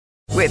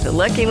With the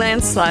Lucky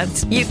Land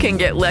Slots, you can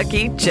get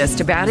lucky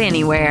just about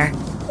anywhere.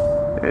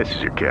 This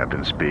is your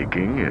captain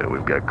speaking.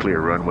 We've got clear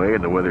runway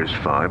and the weather's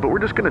fine, but we're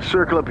just going to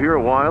circle up here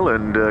a while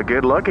and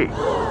get lucky.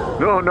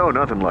 No,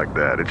 nothing like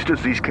that. It's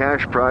just these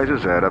cash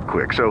prizes add up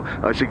quick. So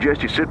I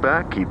suggest you sit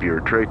back, keep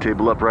your tray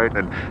table upright,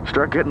 and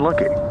start getting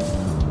lucky.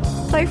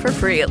 Play for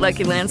free at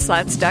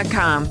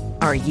LuckyLandSlots.com.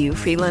 Are you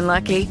feeling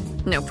lucky?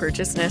 No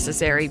purchase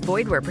necessary.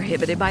 Void where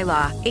prohibited by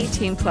law.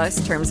 18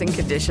 plus terms and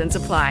conditions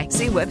apply.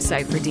 See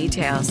website for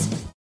details.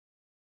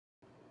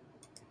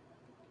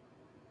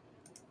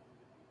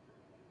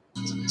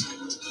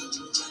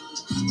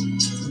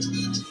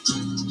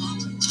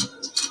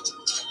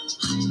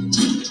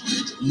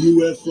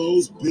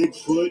 UFOs,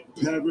 Bigfoot,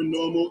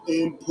 paranormal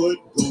input.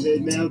 Go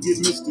ahead now, get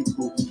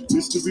mystical.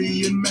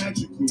 Mystery and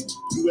magical.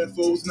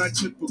 UFOs not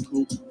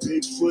typical.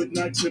 Bigfoot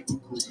not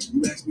typical.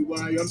 You ask me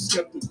why I'm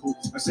skeptical.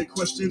 I say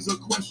questions are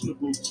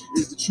questionable.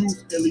 Is the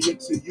truth alien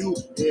to you?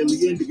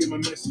 Alien to get my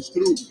message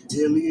through.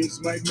 Aliens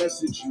might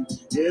message you.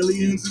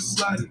 Aliens is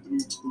sliding through.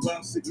 The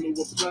wild signal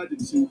applied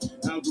to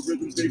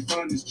algorithms they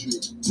find is true.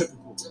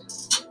 Typical.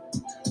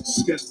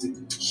 Skeptic.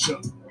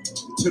 Shut.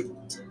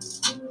 Typical.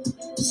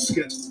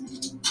 Skeptic.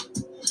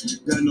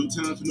 Got no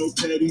time for no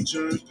petty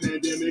germs.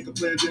 Pandemic, a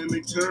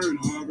pandemic turn.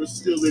 Horror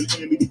still in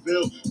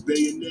Amityville.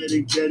 Bayonet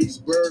in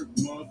Gettysburg.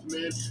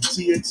 Mothman,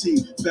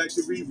 TNT.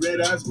 Factory, red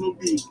eyes, blow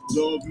beat.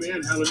 Dog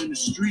man howling in the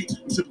street.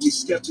 I'm typically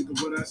skeptic of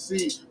what I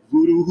see.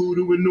 Voodoo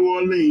hoodoo in New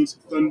Orleans.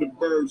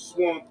 Thunderbird,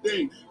 Swamp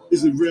Thing.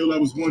 Is it real? I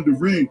was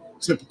wondering.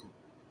 Typical.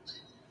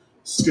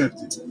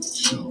 Skeptic.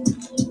 Show.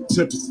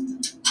 Typical.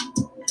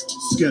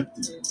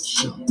 Skeptic.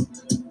 Show.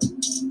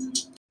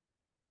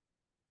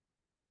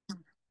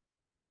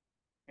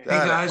 Hey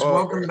guys,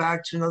 welcome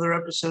back to another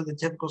episode of the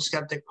Typical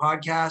Skeptic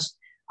Podcast.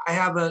 I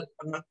have a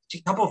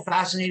couple of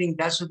fascinating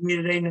guests with me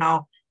today.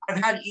 Now,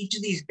 I've had each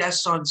of these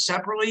guests on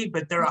separately,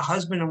 but they're a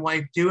husband and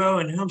wife duo,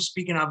 and who I'm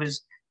speaking of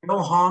is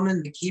Bill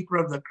Homann, the keeper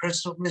of the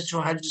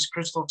Mitchell Hedges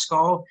Crystal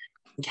Skull,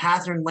 and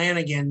Catherine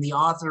Lanigan, the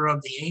author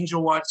of the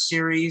Angel Watch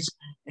series,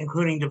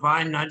 including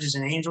Divine Nudges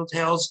and Angel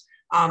Tales.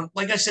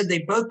 Like I said,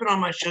 they've both been on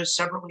my show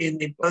separately, and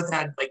they both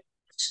had like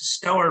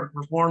stellar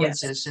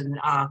performances. Yes. And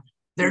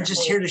they're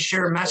just here to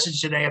share a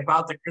message today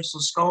about the Crystal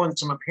Skull and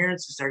some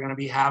appearances they're going to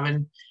be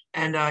having.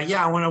 And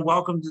I want to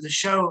welcome to the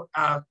show,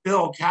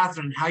 Bill,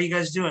 Catherine. How you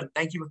guys doing?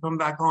 Thank you for coming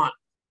back on.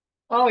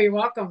 Oh, you're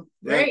welcome.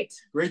 Great.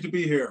 Great to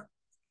be here.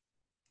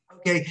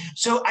 Okay,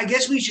 so I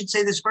guess we should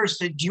say this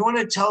first. Do you want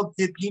to tell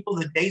the people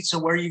the dates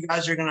of where you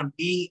guys are going to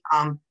be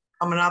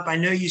coming up? I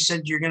know you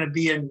said you're going to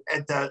be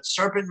at the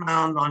Serpent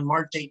Mound on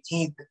March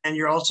 18th, and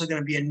you're also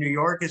going to be in New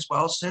York as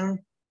well soon.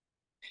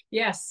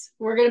 Yes,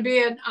 we're going to be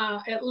at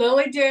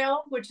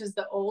Lilydale, which is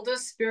the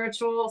oldest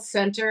spiritual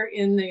center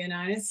in the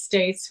United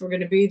States. We're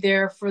going to be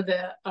there for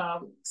the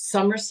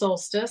summer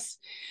solstice.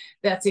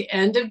 That's the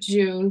end of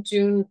June.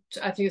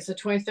 I think it's the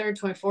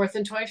 23rd, 24th,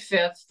 and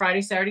 25th,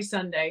 Friday, Saturday,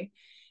 Sunday.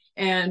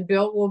 And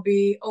Bill will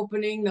be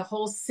opening the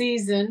whole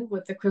season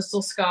with the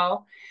Crystal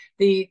Skull.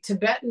 The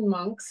Tibetan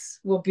monks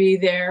will be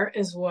there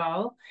as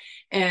well.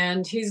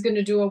 And he's going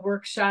to do a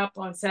workshop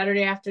on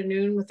Saturday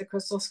afternoon with the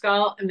Crystal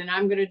Skull. And then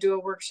I'm going to do a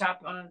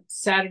workshop on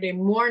Saturday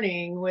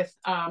morning with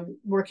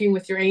working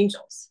with your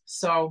angels.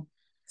 So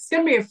it's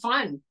going to be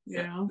fun,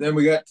 you know. Then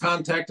we got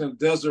Contact in the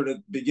Desert at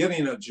the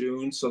beginning of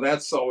June. So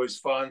that's always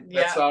fun.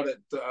 Yeah. That's out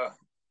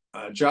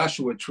at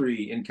Joshua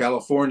Tree in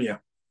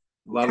California.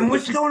 And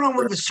what's going on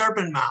with the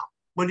Serpent Mound?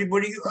 What do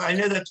you? I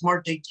know that's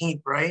March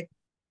 18th, right?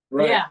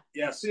 Right.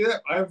 Yeah. See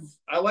that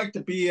I like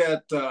to be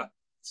at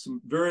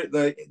some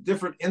the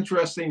different,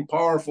 interesting,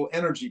 powerful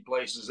energy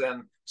places,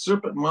 and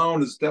Serpent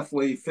Mound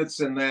definitely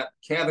fits in that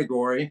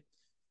category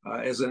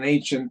as an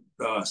ancient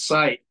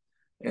site,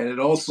 and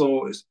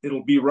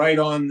it'll be right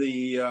on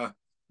the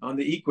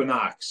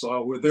equinox.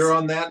 So we're there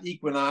on that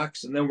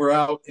equinox, and then we're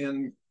out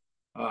in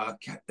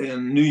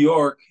New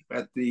York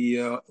at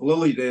the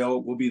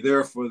Lilydale. We'll be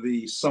there for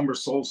the summer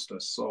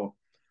solstice. So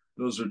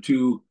those are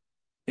two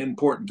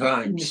important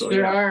times. So,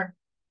 sure are.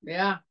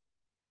 Yeah.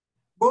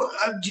 Well,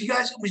 do you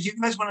guys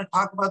want to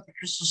talk about the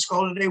Crystal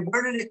Skull today?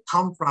 Where did it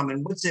come from,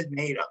 and what's it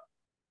made of?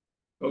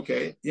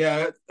 Okay.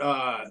 Yeah.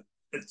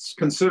 It's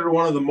considered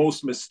one of the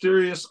most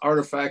mysterious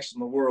artifacts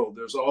in the world.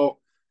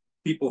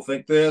 People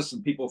think this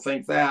and people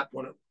think that.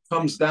 When it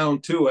comes down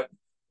to it,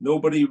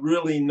 nobody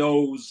really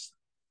knows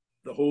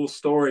the whole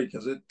story,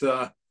 because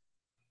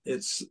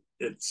it's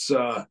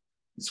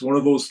one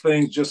of those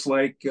things, just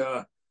like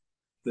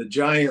the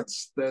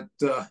giants that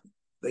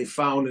they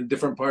found in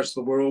different parts of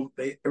the world.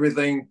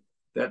 Everything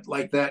that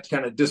like that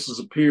kind of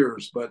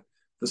disappears, but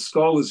the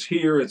skull is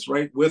here. It's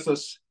right with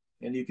us,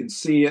 and you can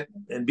see it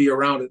and be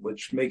around it,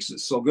 which makes it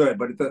so good.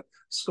 But the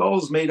skull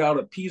is made out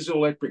of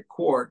piezoelectric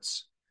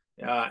quartz.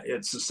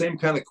 It's the same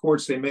kind of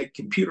quartz they make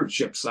computer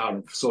chips out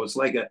of. So it's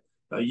like a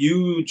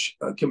huge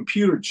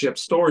computer chip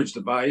storage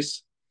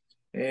device,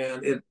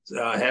 and it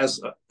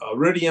has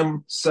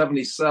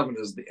iridium-77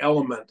 as the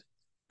element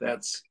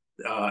that's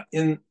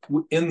in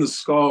the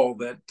skull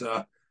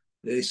that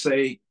they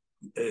say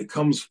it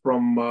comes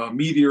from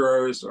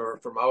meteors or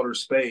from outer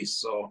space.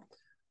 So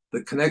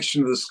the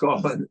connection to the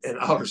skull and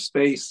outer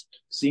space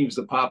seems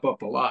to pop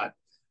up a lot.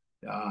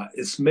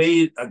 It's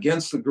made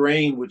against the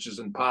grain, which is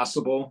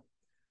impossible.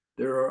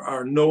 There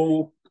are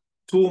no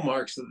tool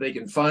marks that they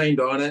can find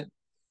on it.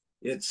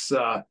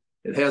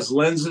 It has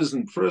lenses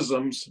and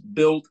prisms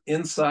built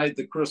inside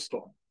the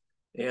crystal.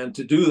 And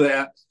to do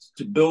that,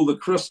 to build the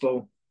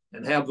crystal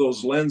and have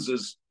those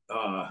lenses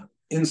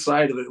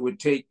inside of it would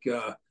take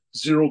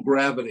zero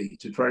gravity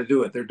to try to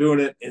do it. They're doing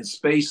it in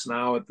space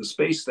now at the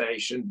space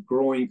station,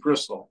 growing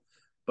crystal.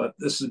 But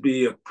this would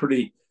be a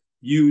pretty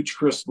huge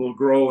crystal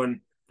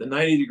growing. The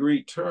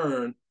 90-degree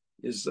turn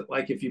is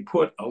like if you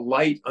put a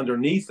light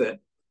underneath it,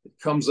 it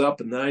comes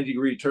up and the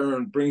 90-degree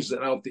turn brings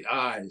it out the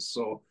eyes.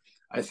 So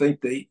I think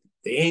the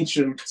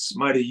ancients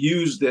might have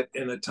used it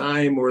in a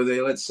time where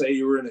they, let's say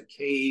you were in a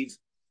cave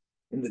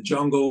in the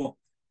jungle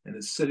and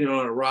it's sitting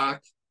on a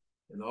rock,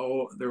 and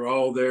they're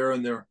all there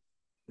and they're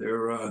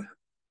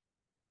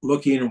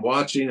looking and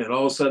watching, and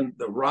all of a sudden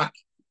the rock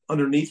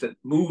underneath it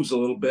moves a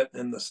little bit,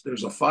 and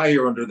there's a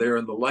fire under there,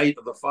 and the light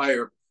of the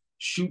fire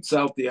shoots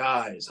out the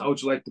eyes. How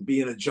would you like to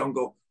be in a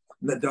jungle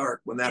in the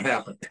dark when that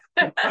happened?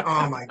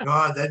 Oh my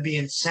God, that'd be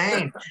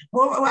insane.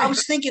 Well, I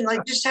was thinking,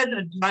 like, just had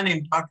a guy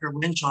named Dr.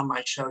 Lynch on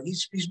my show.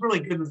 He's really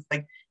good with,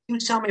 like, he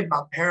was telling me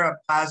about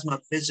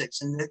paraplasma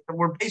physics, and that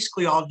we're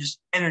basically all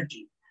just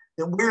energy,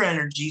 that we're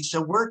energy.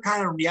 So we're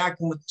kind of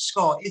reacting with the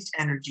skull. It's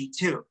energy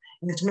too.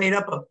 And it's made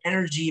up of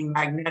energy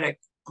magnetic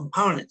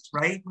components,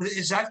 right?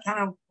 Is that kind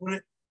of what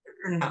it,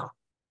 or no?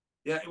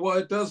 Yeah, well,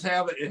 it does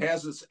have it. It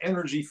has this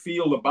energy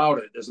field about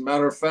it. As a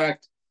matter of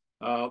fact,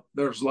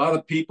 there's a lot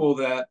of people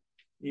that,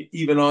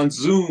 even on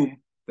Zoom,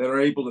 that are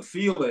able to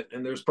feel it.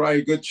 And there's probably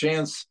a good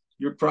chance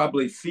you're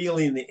probably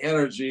feeling the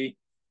energy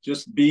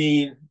just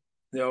being,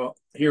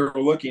 here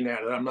looking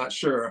at it. I'm not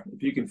sure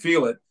if you can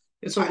feel it.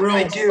 It's a real.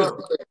 I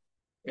do.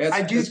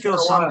 I do feel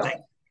something.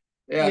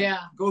 Yeah,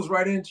 it goes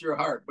right into your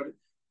heart. But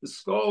the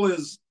skull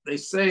is, they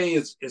say,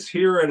 is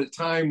here at a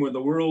time when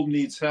the world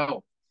needs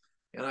help.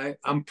 And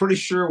I'm pretty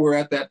sure we're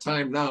at that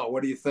time now.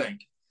 What do you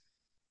think?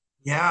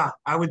 Yeah,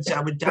 I would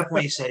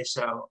definitely say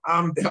so.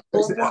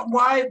 Well,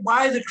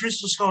 why the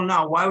crystal skull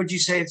now? Why would you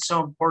say it's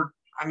so important?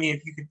 I mean,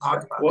 if you could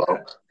talk about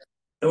that.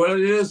 What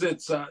it is,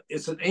 it's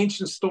an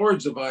ancient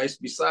storage device.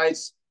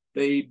 Besides,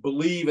 they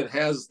believe it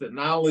has the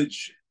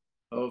knowledge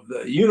of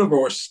the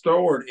universe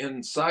stored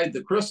inside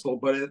the crystal,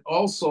 but it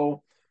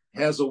also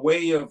has a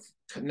way of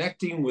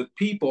connecting with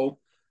people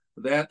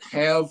that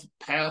have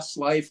past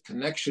life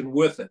connection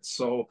with it.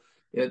 So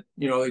it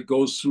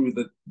goes through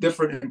the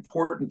different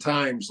important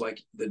times,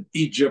 like the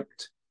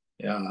Egypt,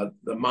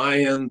 the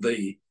Mayan,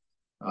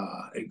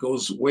 it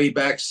goes way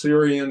back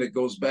Syrian, it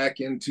goes back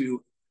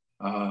into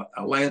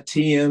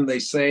Atlantean, they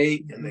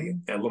say, and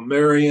the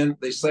Lemurian,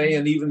 they say,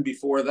 and even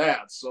before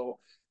that. So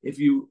if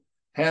you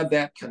have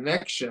that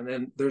connection,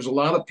 and there's a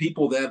lot of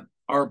people that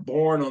are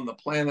born on the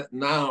planet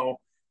now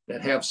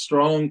that have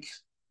strong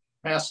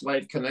past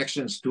life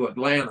connections to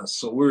Atlantis.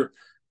 So we're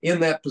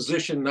in that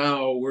position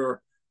now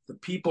where the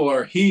people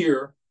are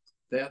here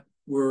that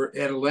were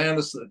at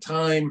Atlantis at the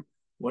time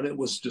when it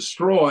was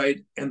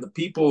destroyed, and the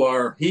people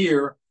are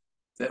here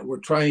that were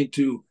trying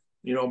to,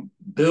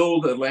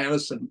 build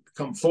Atlantis and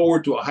come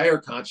forward to a higher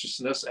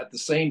consciousness. At the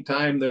same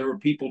time, there were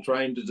people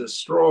trying to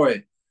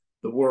destroy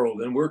the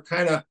world, and we're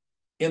kind of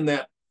in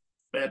that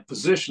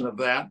position of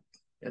that.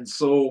 And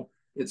so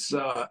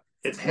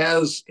it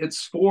has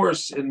its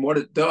force in what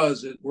it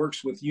does. It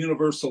works with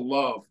universal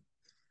love.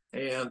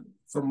 And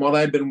from what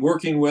I've been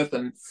working with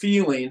and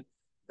feeling,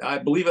 I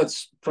believe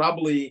it's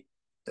probably,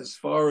 as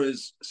far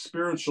as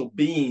spiritual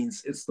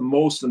beings, it's the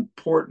most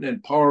important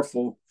and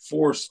powerful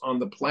force on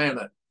the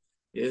planet,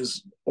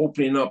 is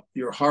opening up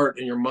your heart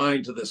and your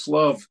mind to this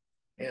love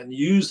and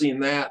using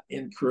that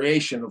in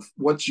creation of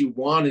what you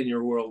want in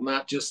your world,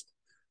 not just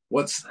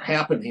what's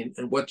happening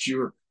and what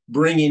you're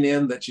bringing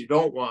in that you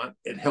don't want.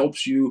 It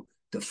helps you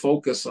to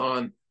focus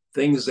on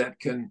things that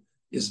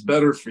is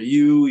better for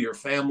you, your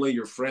family,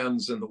 your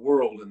friends, and the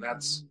world. And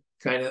that's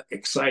kind of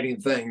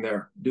exciting thing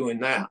they're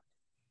doing that.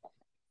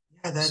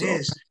 Yeah, that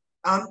is.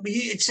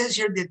 It says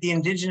here that the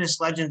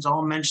indigenous legends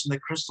all mention the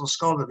crystal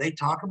skull. Did they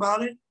talk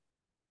about it?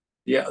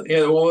 Yeah.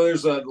 Well,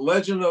 there's a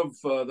legend of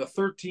the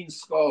 13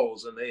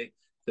 skulls, and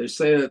they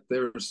say that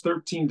there's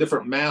 13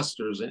 different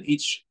masters, and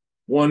each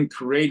one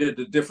created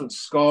a different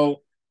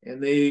skull,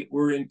 and they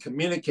were in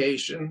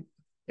communication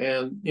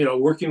and,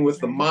 working with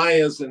the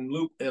Mayas and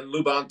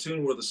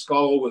Lubantun, where the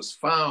skull was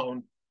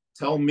found,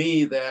 tell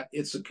me that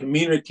it's a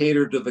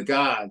communicator to the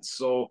gods.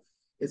 So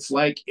it's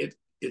like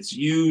it's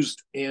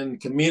used in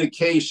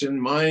communication,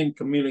 mind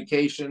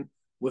communication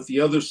with the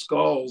other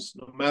skulls,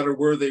 no matter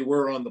where they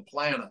were on the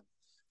planet.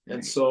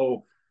 And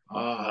so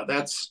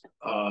that's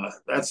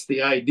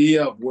the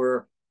idea of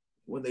where,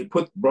 when they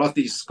brought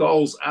these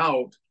skulls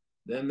out,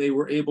 then they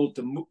were able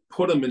to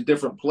put them in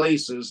different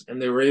places, and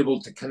they were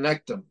able to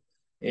connect them.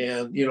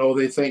 And,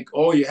 they think,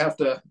 you have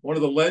to, one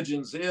of the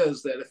legends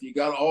is that if you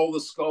got all the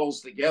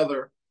skulls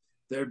together,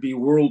 there'd be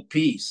world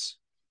peace.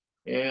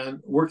 And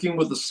working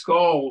with the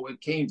skull, what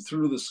came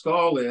through the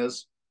skull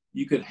is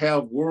you could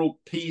have world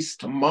peace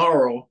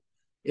tomorrow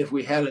if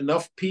we had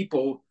enough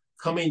people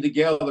coming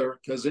together,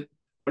 because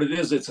what it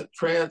is, it's a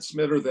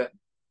transmitter that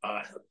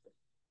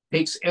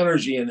takes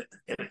energy and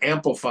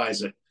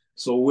amplifies it.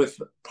 So with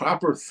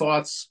proper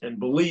thoughts and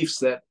beliefs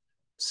that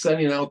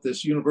sending out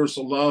this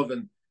universal love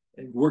and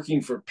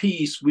working for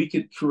peace, we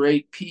could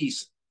create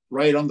peace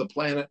right on the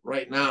planet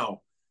right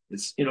now.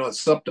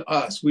 It's up to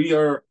us. We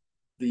are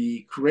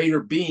the creator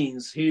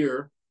beings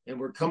here, and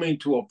we're coming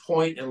to a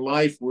point in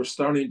life where we're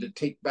starting to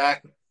take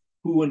back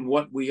who and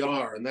what we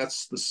are. And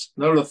that's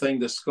another thing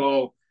the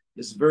skull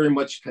is very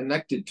much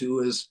connected to,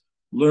 is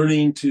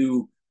learning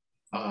to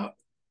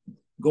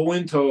go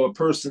into a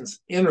person's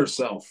inner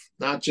self,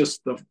 not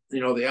just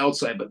the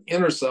outside, but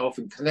inner self,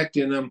 and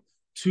connecting them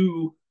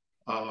to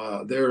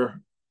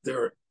their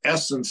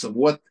essence of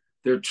what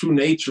their true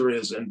nature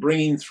is, and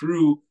bringing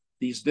through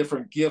these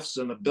different gifts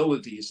and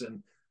abilities.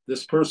 And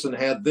this person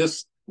had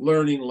this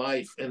learning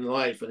life, and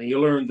he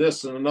learned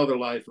this in another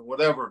life, and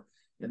whatever,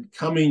 and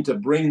coming to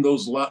bring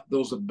those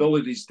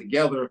abilities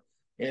together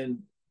and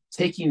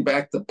taking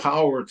back the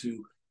power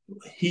to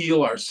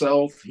heal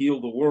ourselves,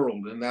 heal the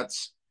world. And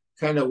that's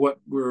kind of what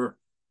we're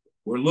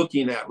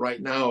looking at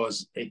right now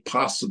as a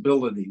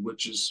possibility,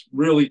 which is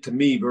really, to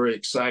me, very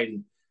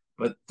exciting.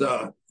 But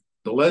the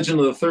legend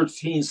of the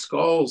 13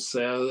 skulls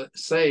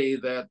say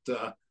that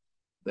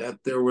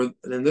there were,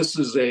 and this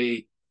is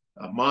a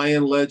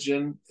Mayan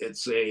legend,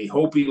 it's a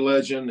Hopi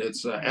legend,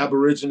 it's an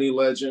Aborigine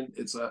legend,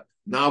 it's a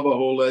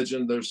Navajo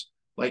legend. There's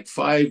like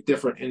 5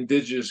 different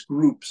indigenous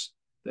groups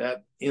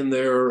that in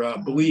their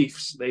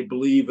beliefs, they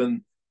believe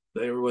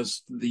there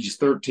was these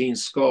 13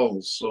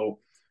 skulls. So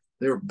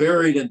they're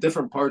buried in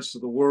different parts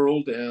of the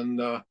world, and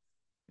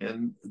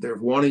they're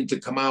wanting to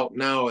come out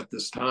now at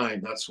this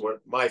time. That's what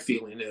my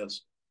feeling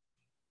is.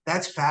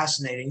 That's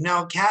fascinating.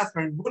 Now,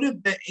 Catherine, what are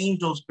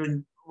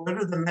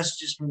the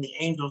messages from the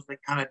angels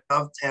that kind of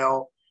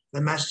dovetail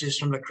the messages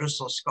from the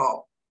crystal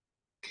skull?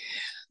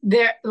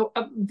 They're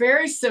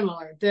very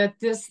similar. That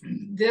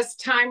this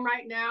time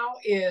right now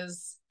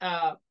is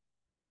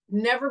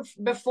never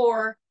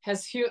before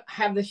have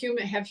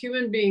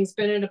human beings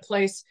been in a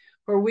place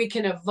where we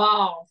can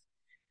evolve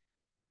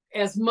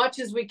as much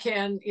as we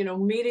can,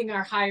 meeting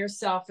our higher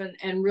self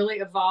and really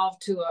evolve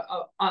to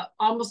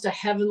almost a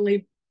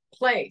heavenly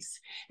place.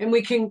 And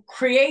we can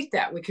create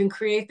that. We can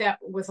create that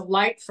with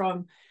light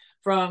from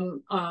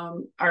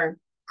our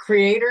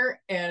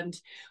creator, and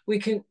we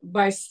can,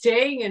 by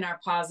staying in our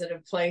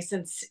positive place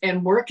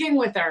and working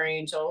with our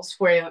angels,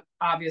 where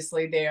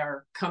obviously they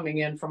are coming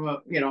in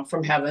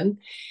from heaven,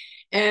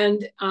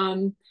 and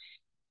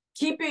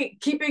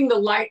keeping the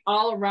light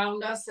all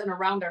around us and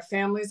around our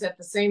families at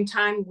the same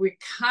time. We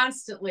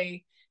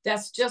constantly,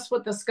 that's just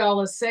what the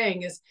skull is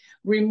saying, is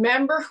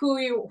remember who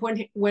you,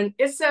 when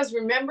it says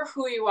remember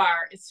who you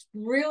are, it's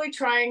really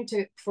trying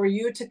for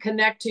you to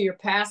connect to your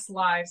past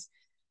lives,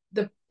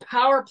 the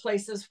power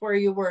places where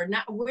you were.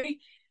 Not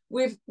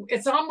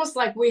it's almost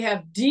like we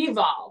have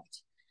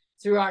devolved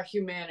through our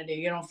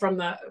humanity, from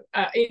the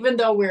even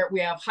though we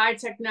have high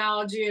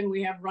technology and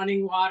we have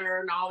running water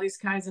and all these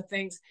kinds of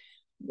things,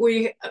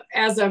 we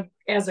as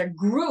a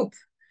group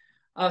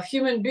of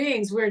human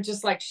beings, we're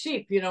just like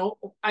sheep,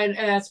 and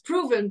that's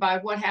proven by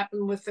what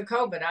happened with the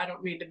COVID. I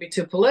don't mean to be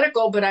too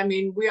political, but I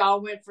mean, we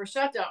all went for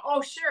shutdown.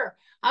 Oh, sure,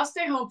 I'll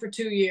stay home for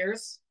 2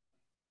 years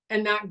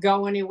and not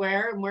go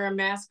anywhere and wear a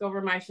mask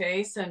over my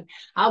face, and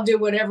I'll do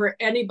whatever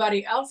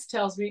anybody else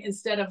tells me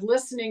instead of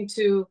listening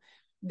to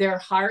their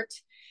heart.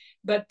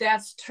 But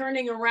that's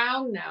turning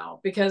around now,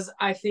 because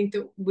I think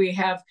that we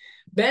have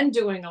been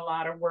doing a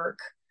lot of work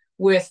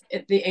with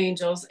the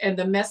angels, and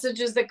the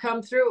messages that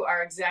come through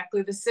are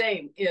exactly the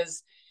same,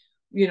 is,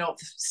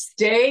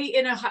 stay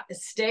in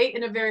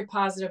a very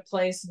positive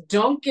place.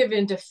 Don't give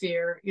in to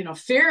fear.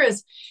 Fear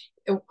is,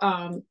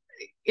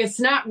 it's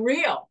not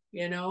real.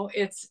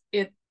 It's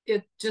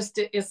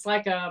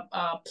like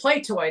a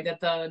play toy that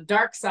the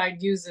dark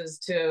side uses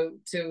to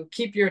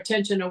keep your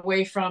attention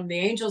away from the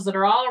angels that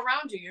are all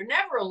around you. You're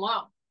never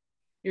alone.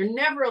 You're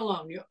never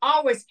alone.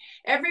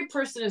 Every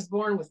person is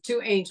born with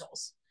 2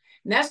 angels.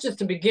 And that's just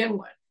to begin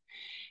with.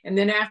 And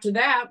then after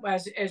that,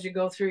 as you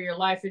go through your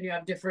life and you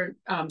have different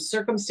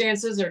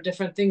circumstances or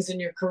different things in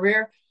your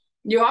career,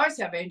 you always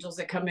have angels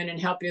that come in and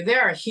help you.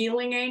 There are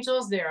healing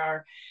angels. There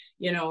are,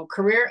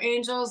 career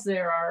angels.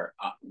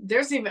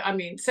 There's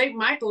even, St.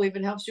 Michael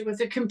even helps you with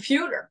a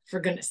computer,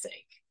 for goodness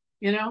sake,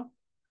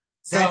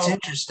 So, that's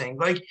interesting.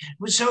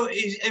 So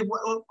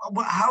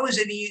how is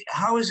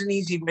an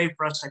easy way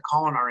for us to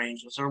call on our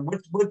angels, or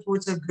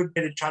what's a good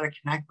way to try to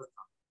connect with them?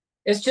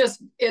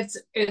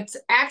 It's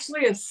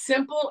actually as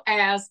simple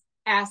as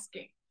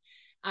asking.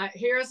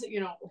 Here's,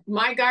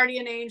 my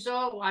guardian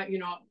angel.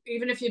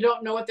 Even if you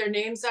don't know what their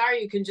names are,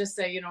 you can just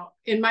say,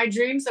 in my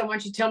dreams, I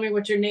want you to tell me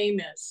what your name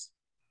is.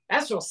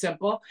 That's real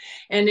simple.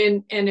 And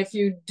if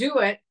you do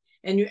it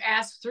and you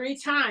ask 3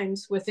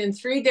 times within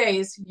 3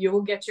 days, you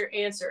will get your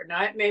answer.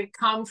 Now, it may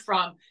come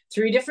from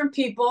 3 different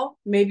people,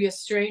 maybe a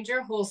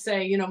stranger who will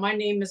say, my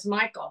name is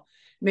Michael.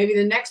 Maybe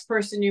the next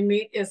person you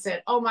meet is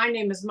said, oh, my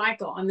name is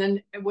Michael. And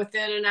then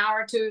within an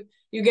hour or two,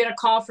 you get a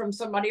call from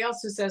somebody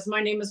else who says,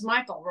 my name is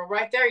Michael. Well,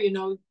 right there, you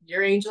know,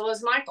 your angel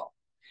is Michael.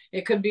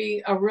 It could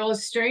be a real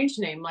strange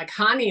name like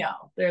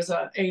Haniel. There's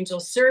an angel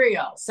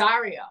Suriel,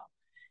 Sariel.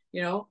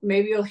 You know,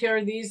 maybe you'll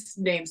hear these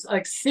names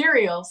like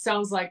cereal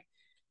sounds like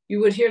you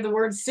would hear the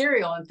word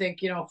cereal and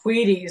think, you know,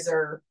 Wheaties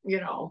or, you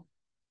know,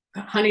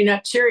 Honey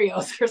Nut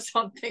Cheerios or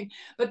something.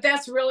 But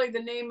that's really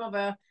the name of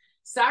a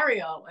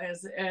Sariel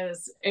is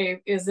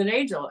an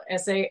angel,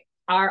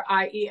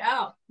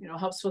 Sariel, you know,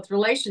 helps with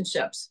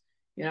relationships,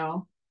 you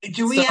know.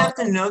 Do we have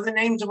to know the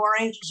names of our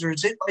angels, or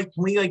is it like,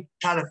 can we like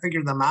try to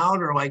figure them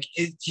out, or like,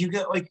 do you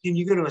get like, can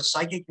you go to a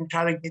psychic and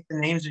try to get the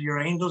names of your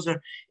angels?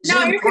 Or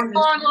no, you can go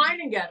online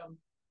and get them.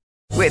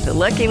 With the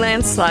Lucky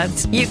Land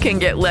Slots, you can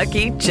get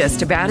lucky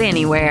just about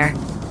anywhere.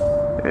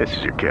 This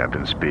is your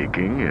captain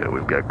speaking.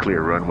 We've got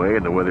clear runway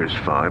and the weather's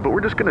fine, but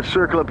we're just going to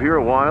circle up here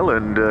a while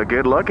and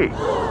get lucky.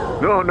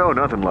 No,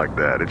 nothing like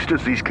that. It's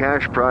just these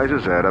cash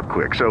prizes add up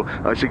quick. So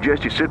I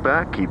suggest you sit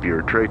back, keep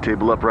your tray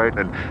table upright,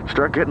 and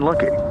start getting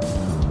lucky.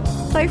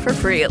 Play for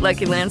free at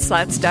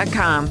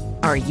LuckyLandSlots.com.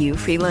 Are you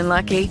feeling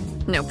lucky?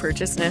 No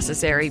purchase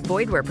necessary.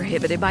 Void where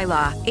prohibited by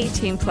law.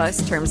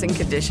 18+ terms and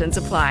conditions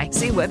apply.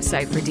 See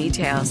website for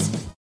details.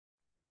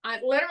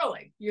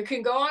 Literally, you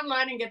can go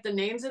online and get the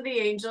names of the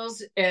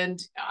angels,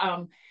 and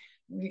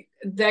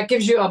that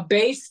gives you a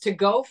base to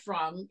go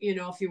from, you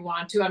know, if you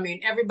want to. I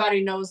mean,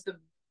 everybody knows the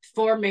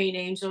 4 main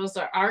angels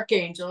or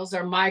archangels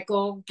are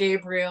Michael,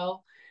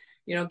 Gabriel,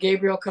 you know,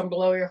 Gabriel, come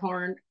blow your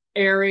horn,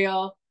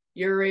 Ariel,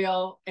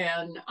 Uriel,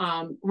 and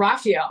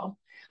Raphael.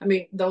 I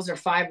mean, those are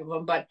 5 of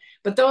them, but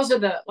those are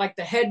the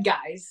head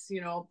guys,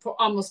 you know.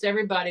 Almost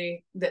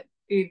everybody that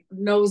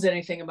knows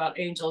anything about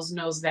angels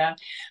knows that.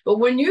 But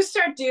when you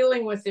start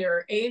dealing with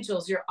your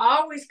angels, you're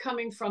always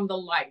coming from the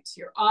light.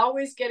 You're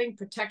always getting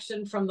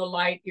protection from the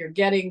light. You're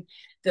getting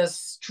the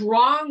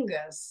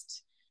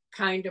strongest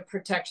kind of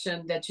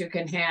protection that you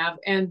can have,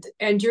 and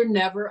you're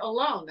never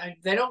alone.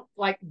 They don't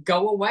like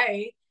go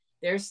away.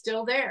 They're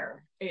still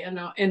there, you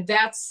know. And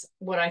that's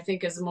what I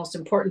think is the most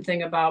important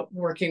thing about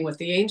working with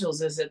the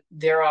angels, is that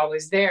they're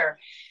always there.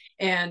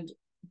 And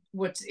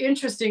what's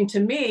interesting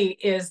to me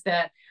is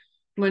that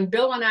when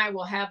Bill and I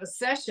will have a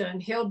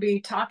session, he'll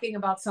be talking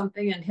about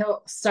something and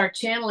he'll start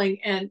channeling,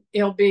 and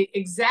it'll be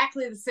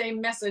exactly the same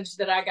message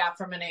that I got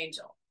from an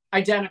angel,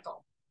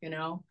 identical, you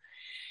know.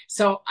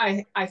 So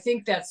I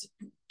think that's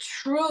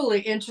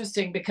truly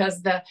interesting,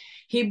 because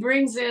he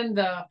brings in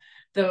the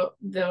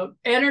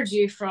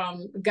energy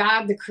from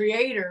God, the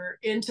creator,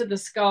 into the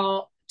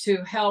skull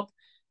to help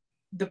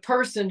the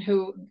person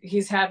who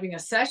he's having a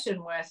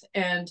session with.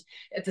 And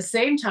at the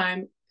same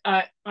time,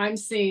 I'm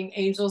seeing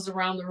angels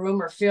around the room,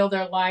 or feel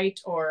their light,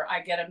 or I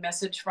get a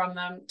message from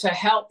them to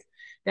help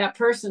that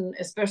person,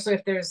 especially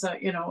if there's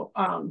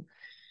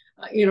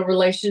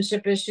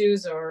relationship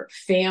issues or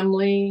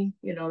family,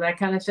 you know, that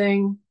kind of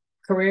thing,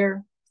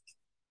 career.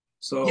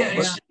 So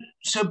yeah.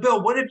 So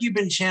Bill, what have you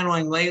been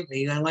channeling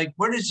lately? And like,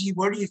 where do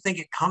you think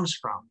it comes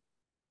from?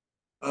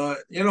 What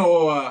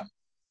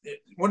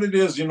it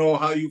is, you know,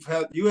 how you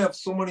have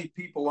so many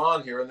people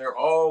on here, and they're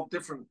all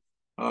different,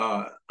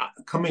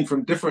 coming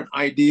from different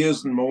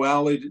ideas and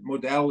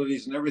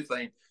modalities and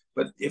everything.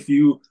 But if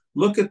you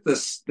look at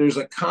this, there's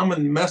a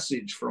common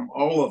message from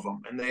all of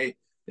them, and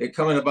they're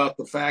coming about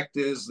the fact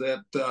is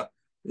that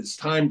it's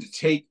time to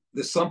take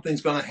this.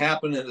 Something's going to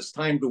happen, and it's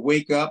time to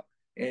wake up,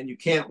 and you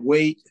can't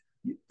wait.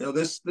 You know,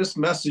 this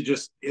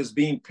message is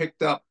being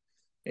picked up,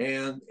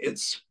 and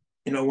it's,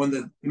 you know, when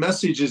the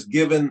message is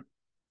given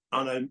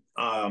on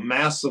a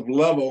massive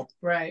level,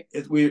 right?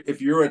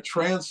 If you're a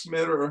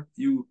transmitter,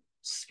 you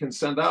can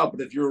send out,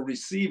 but if you're a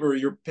receiver,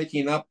 you're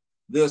picking up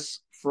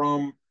this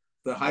from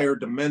the higher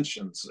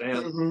dimensions.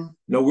 And you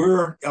know,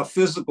 we're a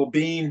physical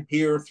being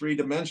here,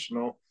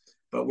 3-dimensional,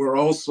 but we're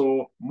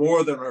also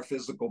more than our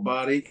physical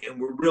body, and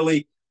we're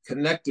really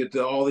connected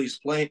to all these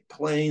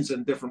planes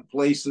and different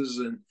places,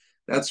 and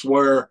that's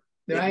where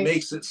it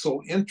makes it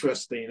so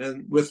interesting.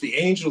 And with the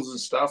angels and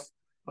stuff,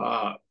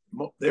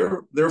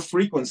 their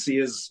frequency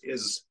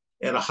is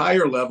at a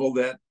higher level,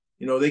 that,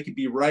 you know, they could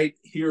be right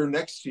here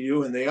next to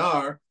you, and they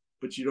are,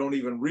 but you don't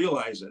even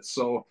realize it.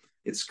 So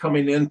it's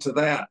coming into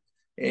that.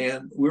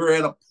 And we're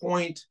at a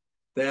point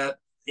that,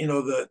 you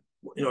know,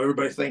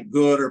 everybody think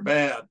good or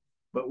bad,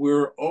 but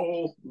we're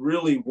all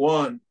really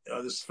one,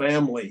 this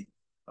family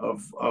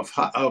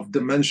of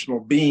dimensional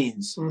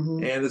beings.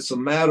 And it's a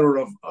matter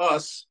of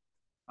us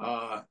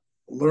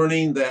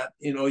learning that,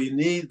 you know, you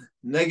need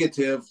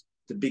negative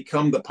to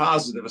become the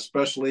positive,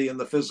 especially in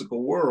the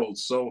physical world.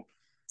 So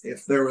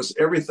if there was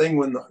everything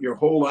when your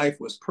whole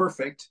life was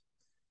perfect,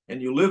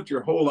 and you lived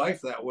your whole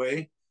life that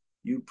way,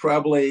 you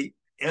probably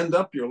end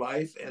up your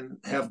life and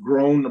have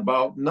grown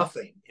about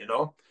nothing, you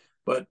know.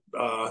 But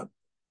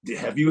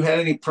have you had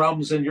any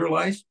problems in your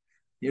life?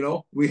 You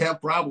know, we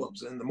have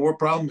problems, and the more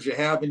problems you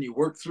have and you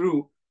work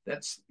through,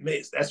 that's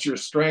your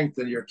strength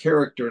and your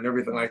character and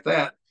everything like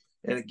that.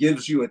 And it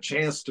gives you a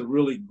chance to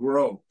really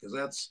grow,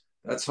 because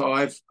that's how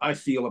I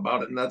feel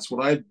about it, and that's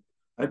what I've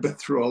I've been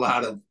through a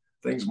lot of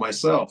things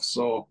myself.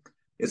 So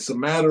it's a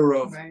matter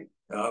of,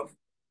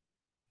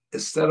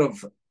 instead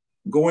of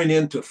going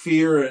into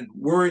fear and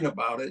worrying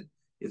about it,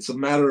 it's a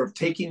matter of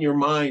taking your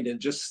mind and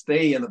just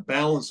stay in a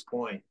balance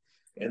point,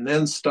 and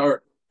then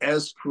start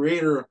as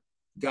creator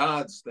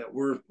gods that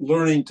we're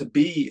learning to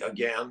be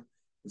again.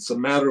 It's a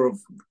matter of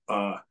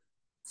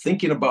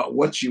thinking about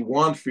what you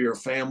want for your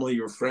family,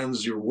 your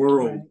friends, your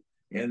world.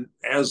 Right. And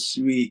as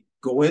we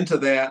go into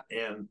that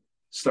and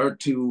start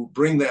to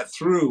bring that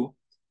through,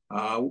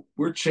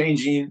 we're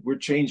changing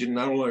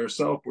not only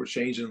ourselves, we're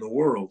changing the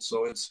world.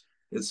 So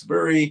it's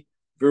very,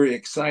 very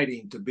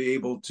exciting to be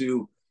able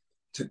to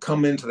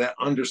come into that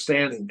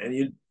understanding. And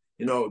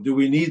you know, do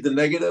we need the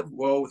negative?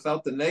 Well,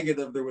 without the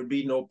negative, there would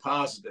be no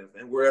positive.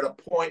 And we're at a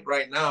point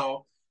right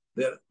now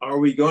that, are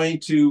we going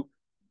to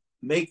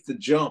make the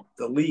jump,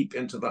 the leap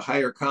into the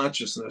higher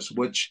consciousness,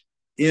 which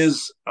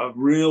is a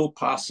real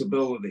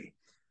possibility.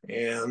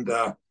 And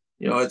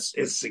you know,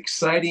 it's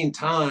exciting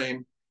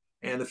time.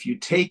 And if you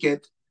take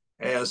it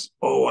as,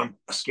 oh, I'm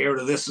scared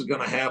of this is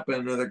going to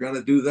happen, or they're going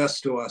to do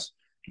this to us,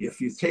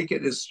 if you take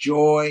it as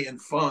joy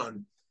and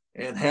fun,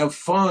 and have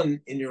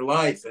fun in your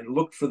life, and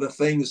look for the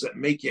things that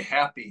make you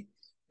happy,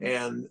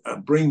 and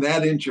bring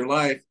that into your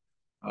life,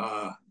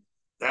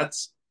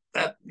 that's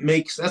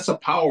a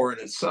power in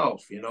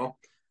itself, you know.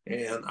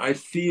 And I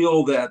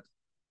feel that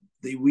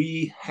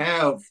we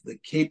have the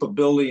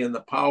capability and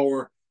the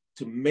power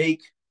to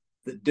make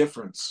the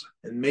difference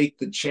and make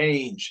the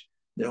change.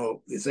 You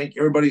know, you think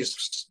everybody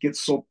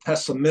gets so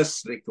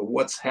pessimistic of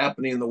what's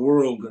happening in the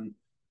world,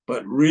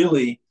 but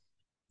really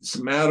it's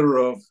a matter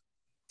of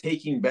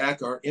taking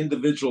back our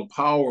individual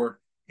power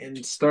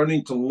and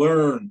starting to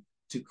learn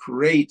to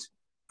create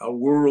a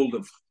world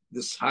of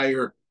this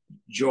higher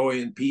joy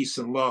and peace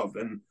and love.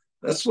 And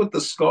that's what the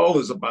skull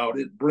is about.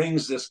 It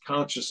brings this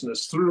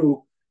consciousness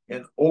through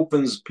and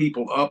opens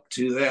people up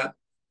to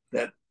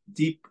that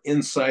deep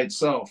inside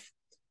self.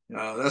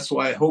 That's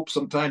why I hope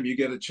sometime you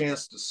get a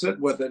chance to sit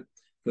with it,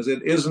 because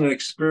it is an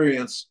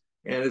experience,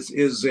 and it's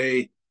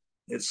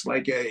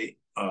like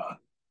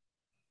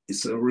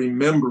it's a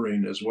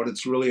remembering is what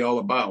it's really all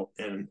about.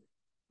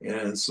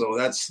 And so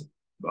that's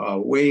a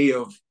way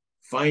of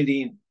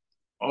finding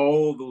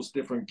all those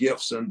different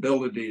gifts and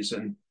abilities,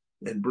 and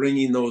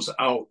bringing those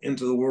out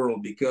into the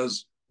world,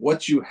 because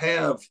what you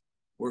have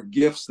were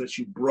gifts that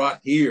you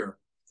brought here.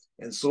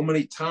 And so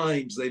many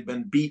times they've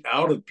been beat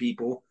out of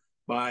people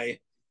by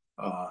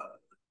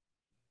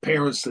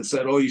parents that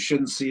said, oh, you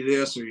shouldn't see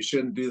this, or you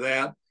shouldn't do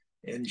that,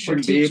 and you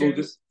shouldn't be able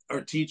to,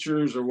 or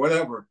teachers or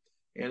whatever.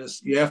 And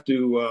you have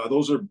to,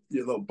 those are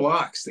the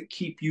blocks that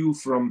keep you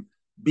from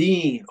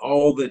being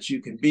all that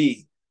you can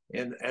be.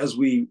 And as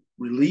we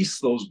release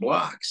those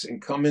blocks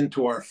and come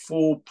into our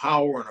full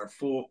power and our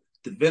full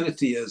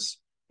divinity as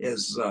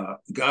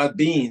God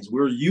beings,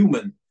 we're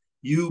human,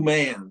 you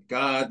man,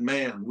 God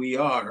man, we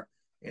are,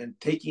 and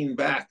taking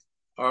back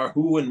our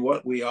who and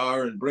what we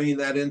are and bringing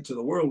that into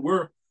the world,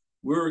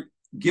 we're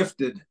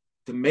gifted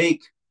to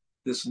make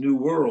this new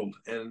world.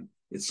 And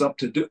it's up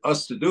to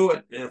us to do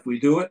it. And if we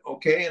do it,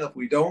 okay. And if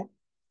we don't,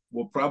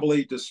 we'll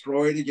probably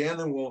destroy it again,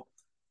 and we'll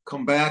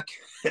come back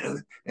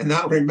and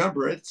not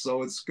remember it.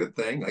 So it's a good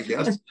thing, I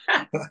guess.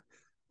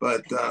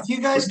 But do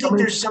you guys think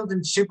there's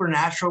something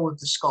supernatural with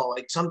the skull,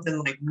 like something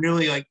like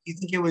really, like, do you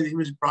think it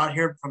was brought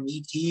here from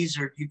ETs,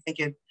 or do you think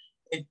it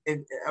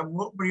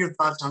what were your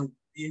thoughts on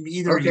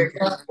either? Okay.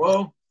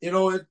 Well, you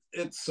know,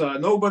 it's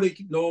nobody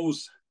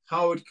knows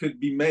how it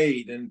could be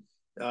made, and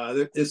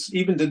it's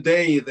even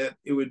today that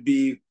it would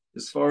be,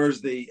 as far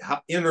as the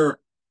inner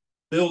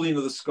building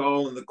of the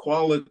skull and the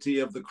quality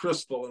of the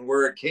crystal and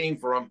where it came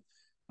from,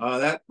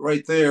 that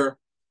right there,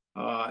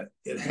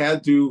 it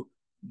had to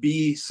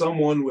be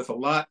someone with a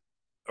lot,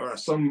 or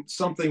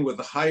something with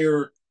a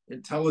higher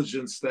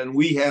intelligence than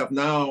we have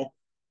now,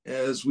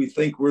 as we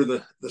think we're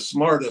the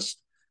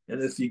smartest.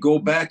 And if you go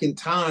back in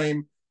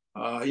time,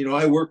 you know,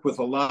 I work with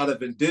a lot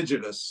of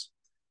indigenous,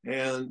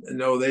 and you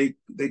know,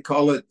 they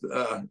call it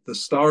the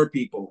star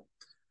people.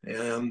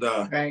 And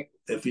right.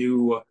 If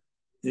you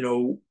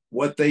know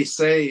what they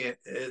say,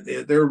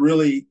 they're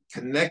really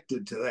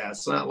connected to that.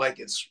 It's not like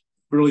it's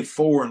really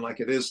foreign like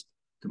it is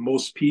to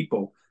most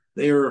people.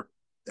 They're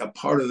a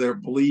part of their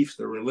belief,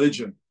 their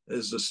religion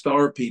is the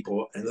star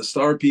people, and the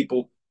star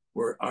people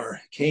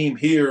came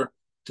here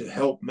to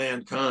help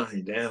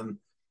mankind. And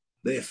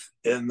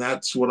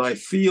that's what I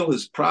feel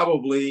is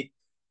probably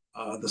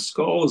the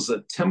skull is a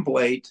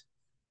template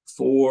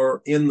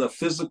for, in the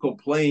physical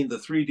plane, the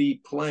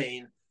 3D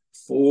plane,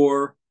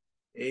 for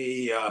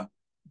the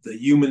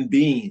human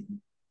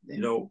being. You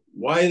know,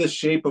 why the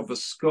shape of a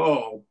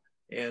skull?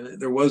 And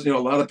there was, you know,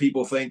 a lot of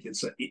people think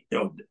it's a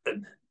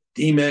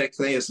demonic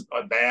thing, it's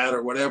bad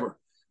or whatever.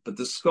 But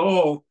the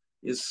skull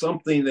is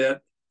something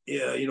that,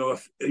 you know,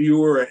 if you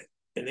were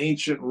an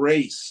ancient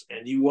race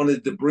and you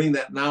wanted to bring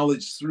that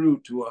knowledge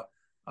through to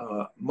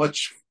a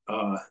much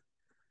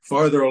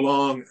farther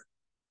along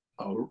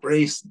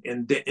race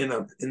in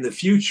the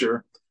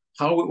future,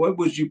 what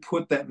would you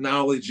put that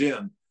knowledge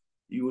in?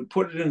 you would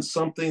put it in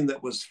something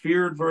that was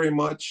feared very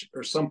much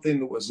or something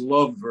that was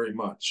loved very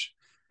much.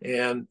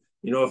 And,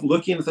 if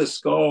looking at the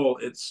skull,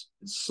 it's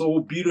so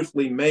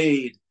beautifully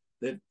made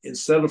that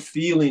instead of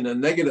feeling a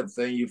negative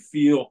thing, you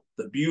feel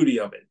the beauty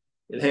of it.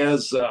 It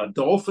has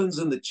dolphins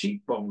in the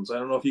cheekbones. I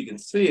don't know if you can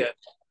see it,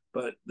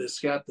 but it's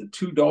got the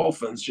two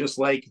dolphins, just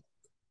like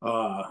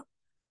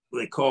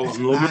they call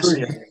them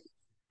Lemurian.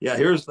 Yeah,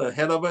 here's the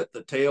head of it,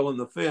 the tail, and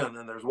the fin,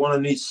 and there's one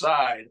on each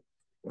side.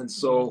 And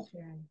so,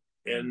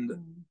 and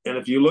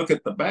if you look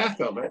at the back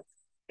of it,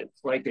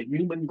 it's like a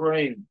human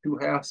brain, two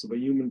halves of a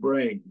human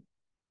brain,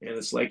 and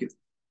it's like it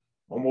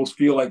almost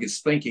feel like it's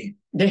thinking.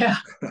 Yeah.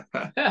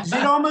 Does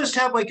it almost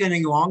have like an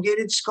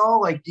elongated skull?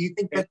 Like, do you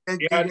think that?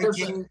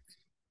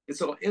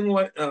 It's an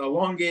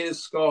elongated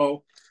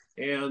skull,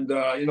 and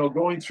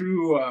going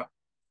through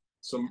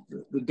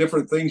the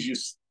different things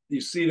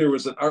you see, there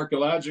was an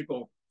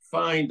archaeological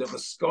find of a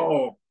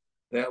skull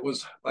that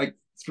was like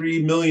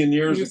 3 million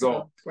years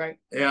ago. Right.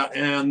 Yeah,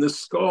 and this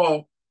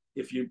skull,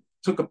 if you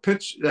took a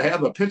picture, they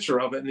have a picture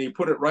of it, and you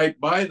put it right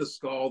by the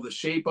skull, the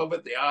shape of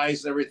it, the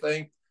eyes, and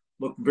everything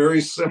look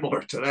very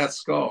similar to that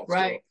skull.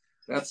 Right.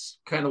 So that's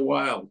kind of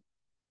wild.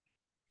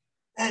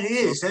 That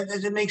is.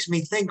 That makes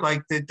me think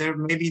like that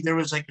there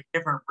was like a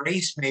different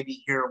race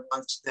maybe here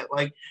once that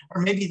like,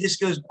 or maybe this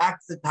goes back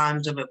to the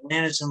times of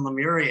Atlantis and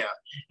Lemuria,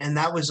 and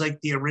that was like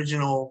the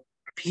original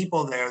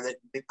people there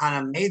that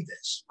kind of made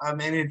this.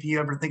 Maybe if you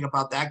ever think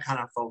about that kind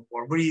of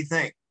folklore, what do you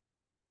think?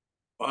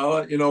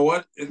 Well, you know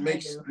what? It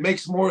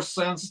makes more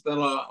sense than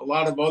a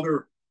lot of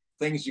other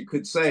things you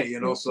could say.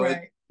 So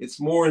right. It's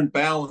more in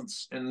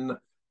balance, and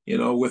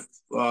with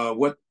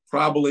what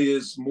probably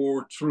is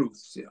more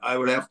truth. I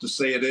would have to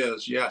say it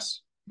is.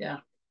 Yes. Yeah.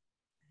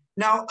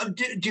 Now,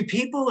 do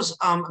people's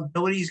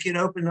abilities get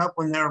opened up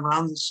when they're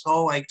around the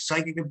skull, like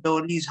psychic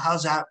abilities?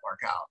 How's that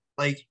work out?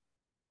 Like,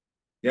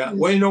 yeah.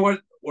 Well, you know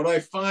what I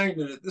find,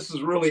 and this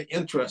is really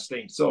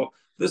interesting. So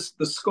the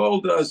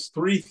skull does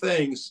three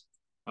things.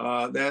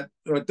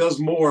 It does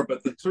more,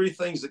 but the three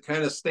things that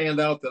kind of stand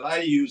out that I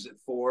use it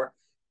for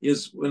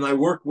is when I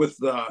work with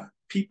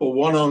people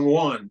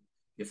one-on-one.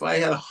 If I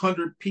had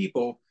 100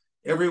 people,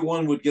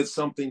 everyone would get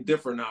something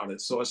different out of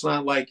it. So it's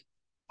not like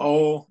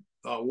all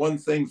one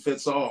thing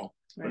fits all,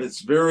 right. But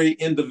it's very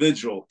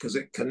individual because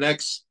it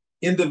connects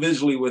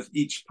individually with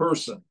each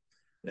person.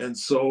 And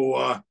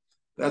so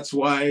that's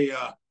why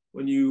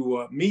when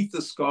you meet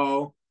the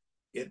skull,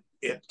 it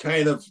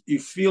kind of, you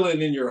feel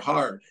it in your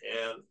heart.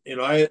 And,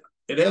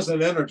 it has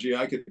an energy.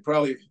 I could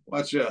probably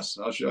watch this.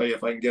 I'll show you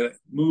if I can get it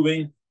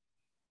moving.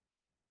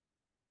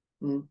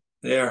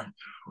 There.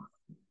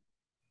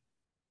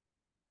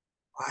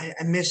 I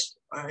missed.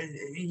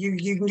 You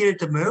can get it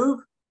to move?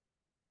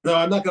 No,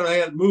 I'm not going to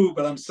have it move,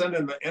 but I'm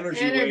sending the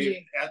energy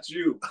wave at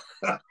you.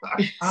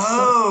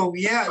 Oh,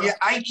 yeah.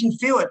 I can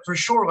feel it for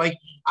sure. Like,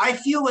 I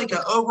feel like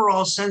an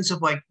overall sense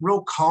of like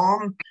real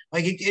calm.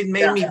 Like it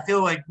made me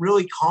feel like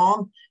really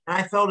calm. And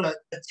I felt a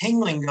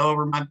tingling go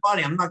over my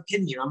body. I'm not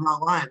kidding you. I'm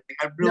not lying.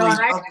 Like,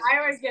 I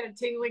always get a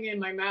tingling in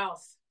my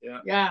mouth. Yeah.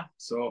 Yeah.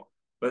 So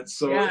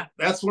that's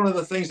one of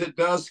the things it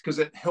does, because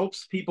it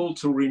helps people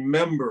to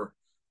remember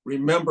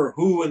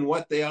who and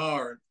what they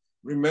are,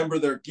 remember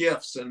their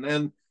gifts. And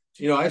then,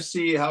 I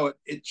see how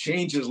it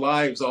changes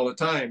lives all the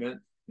time. And,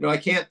 I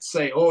can't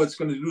say, oh, it's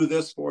going to do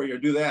this for you or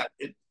do that.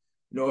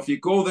 If you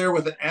go there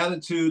with an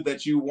attitude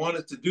that you want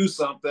it to do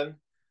something,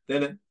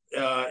 then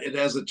it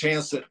has a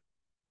chance that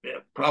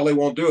it probably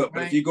won't do it.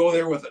 But if you go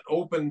there with an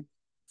open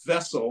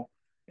vessel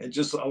and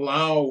just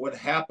allow what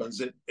happens,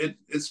 it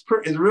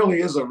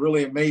really is a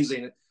really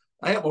amazing.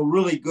 I have a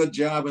really good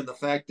job, and the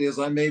fact is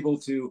I'm able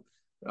to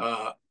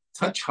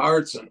touch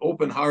hearts and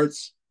open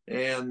hearts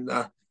and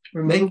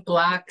remove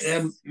blocks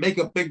and make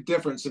a big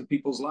difference in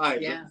people's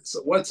lives. Yeah. So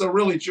what's a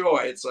really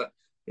joy?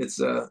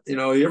 It's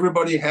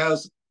everybody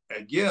has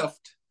a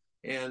gift,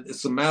 and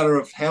it's a matter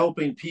of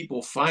helping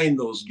people find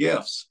those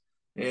gifts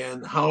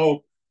and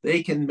how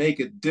they can make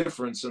a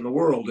difference in the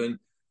world. And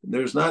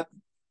there's not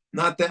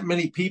that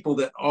many people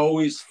that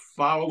always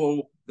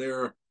follow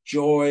their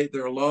joy,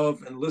 their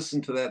love, and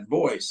listen to that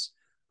voice.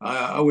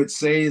 I would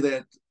say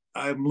that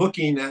I'm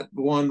looking at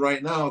one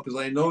right now because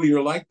I know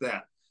you're like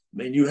that.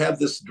 I mean, you have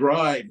this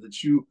drive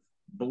that you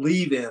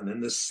believe in,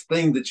 and this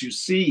thing that you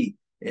see,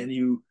 and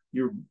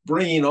you're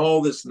bringing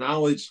all this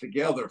knowledge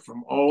together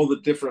from all the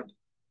different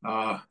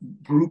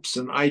groups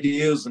and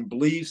ideas and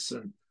beliefs,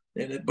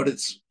 but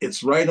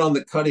it's right on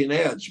the cutting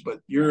edge.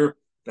 But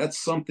that's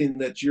something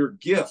that your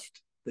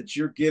gift that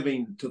you're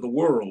giving to the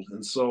world,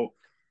 and so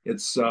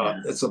it's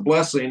a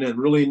blessing and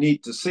really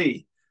neat to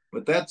see.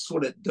 But that's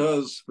what it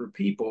does for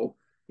people.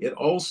 It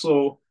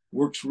also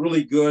works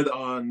really good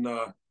on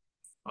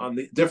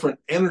the different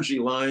energy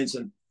lines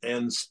and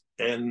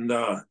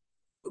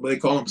what they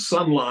call them,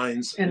 sun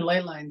lines and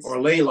ley lines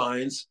or ley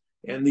lines.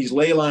 And these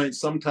ley lines,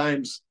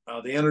 sometimes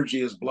the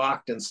energy is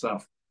blocked and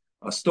stuff.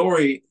 A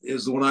story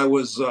is when I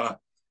was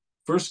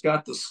first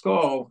got the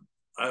skull,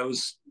 I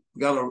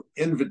got an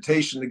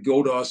invitation to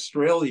go to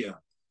Australia.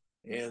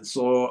 And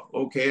so,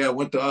 I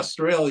went to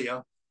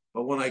Australia,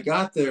 But when I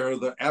got there,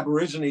 the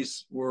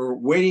Aborigines were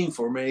waiting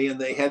for me, and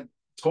they had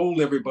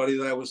told everybody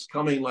that I was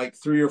coming like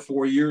 3 or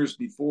 4 years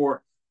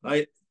before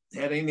I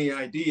had any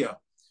idea.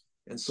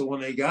 And so when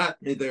they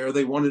got me there,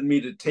 they wanted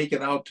me to take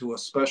it out to a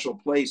special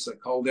place, a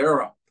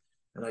caldera.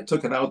 And I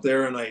took it out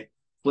there and I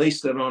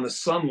placed it on a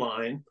sun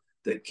line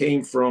that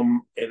came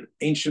from an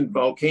ancient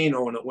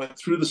volcano, and it went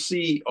through the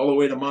sea all the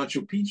way to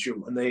Machu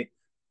Picchu. And they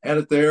had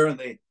it there, and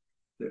they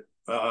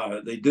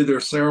did their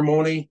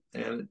ceremony,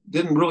 and it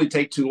didn't really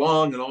take too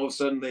long. And all of a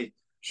sudden they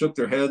shook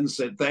their head and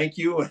said, "Thank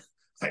you." And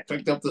I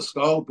picked up the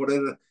skull, put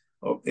it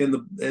in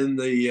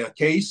the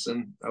case,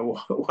 and I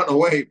went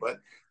away. But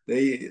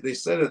they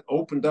said it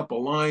opened up a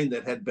line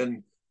that had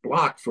been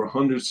blocked for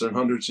hundreds and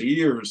hundreds of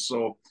years.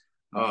 So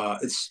I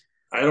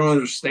don't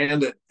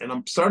understand it, and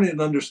I'm starting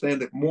to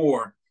understand it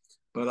more,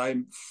 but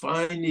I'm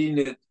finding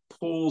it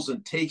pulls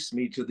and takes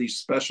me to these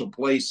special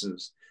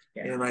places.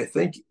 Yeah. And I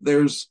think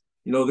there's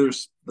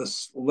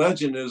this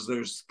legend is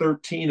there's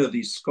 13 of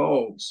these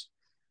skulls,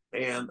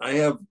 and I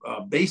have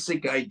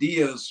basic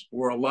ideas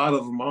where a lot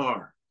of them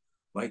are.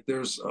 Like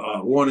there's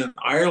one in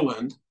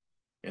Ireland,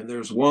 and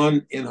there's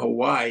one in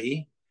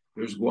Hawaii,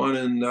 there's one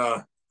in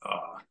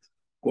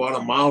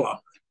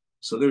Guatemala.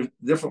 So there's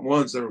different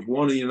ones. There's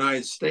one in the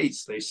United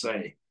States, they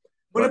say.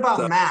 What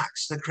about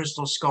Max, the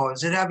crystal skull?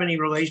 Does it have any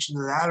relation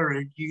to that,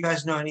 or do you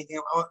guys know anything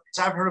about it?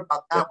 Because I've heard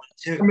about that one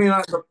too. I mean,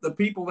 the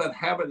people that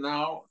have it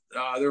now,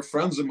 they're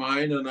friends of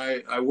mine, and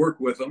I work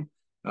with them.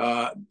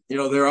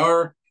 There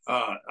are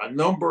a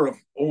number of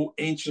old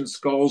ancient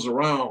skulls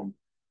around.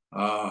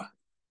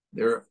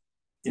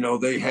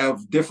 They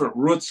have different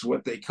roots,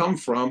 what they come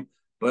from,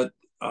 but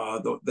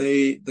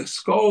the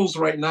skulls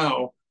right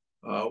now,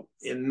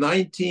 in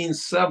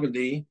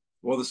 1970,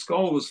 well, the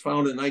skull was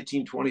found in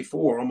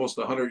 1924, almost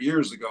 100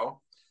 years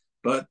ago.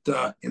 But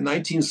in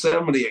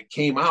 1970, it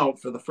came out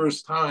for the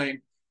first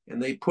time,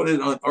 and they put it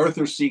on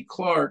Arthur C.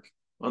 Clarke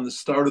on the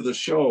start of the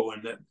show.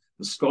 And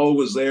the skull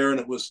was there, and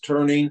it was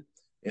turning,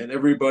 and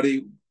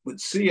everybody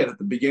would see it at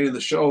the beginning of the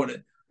show.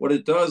 And what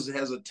it does, it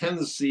has a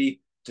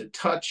tendency to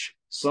touch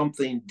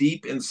something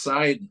deep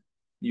inside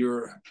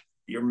your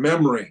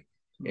memory.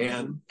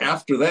 And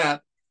after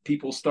that,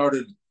 people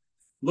started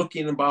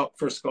looking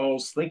for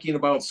skulls, thinking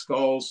about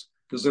skulls,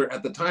 because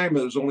at the time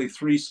there was only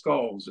 3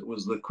 skulls. It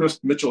was the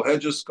Mitchell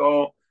Hedges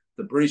skull,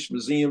 the British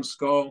Museum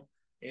skull,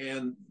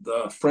 and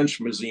the French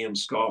Museum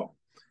skull.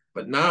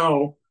 But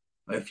now,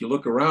 if you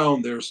look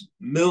around, there's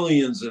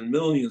millions and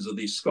millions of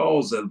these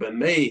skulls that have been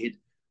made.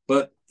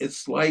 But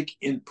it's like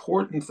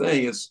important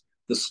thing.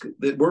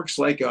 It works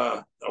like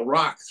a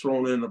rock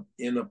thrown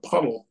in a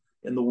puddle,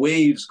 and the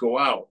waves go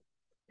out.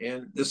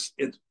 And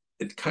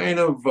it kind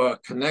of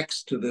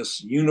connects to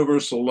this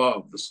universal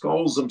love. The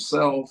skulls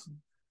themselves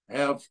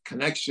have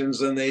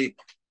connections, and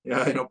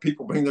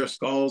people bring their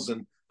skulls,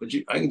 but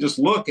I can just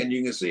look and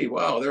you can see,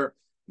 wow,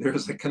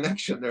 there's a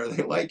connection there.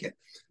 They like it.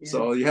 Yeah.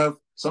 So you have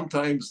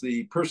sometimes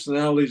the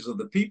personalities of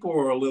the people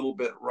are a little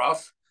bit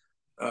rough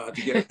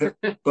to get,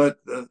 but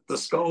the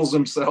skulls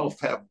themselves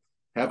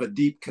have a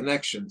deep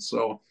connection.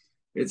 So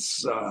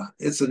it's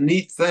a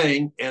neat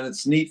thing, and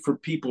it's neat for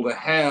people to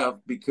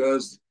have,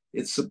 because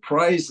it's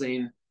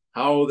surprising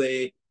how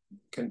they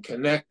can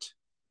connect,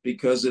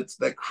 because it's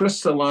that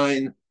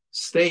crystalline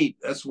state.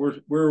 That's where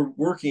we're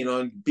working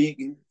on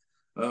being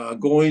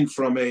going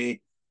from a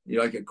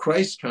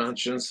Christ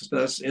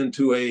consciousness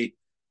into a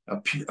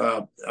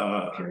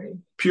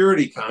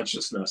purity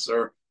consciousness,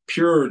 or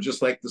pure,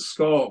 just like the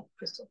skull.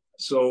 Crystal.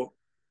 So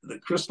the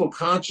crystal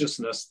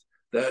consciousness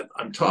that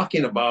I'm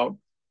talking about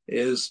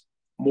is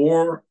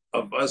more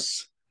of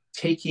us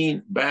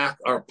taking back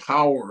our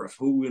power of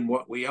who and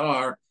what we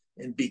are,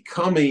 and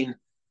becoming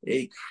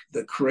the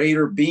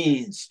creator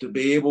beings, to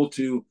be able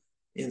to,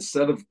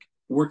 instead of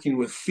working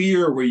with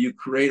fear where you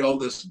create all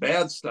this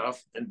bad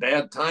stuff and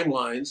bad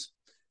timelines,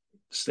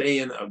 stay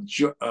in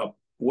a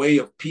way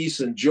of peace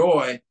and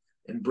joy,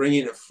 and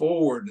bringing it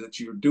forward, that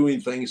you're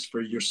doing things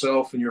for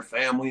yourself and your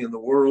family and the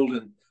world,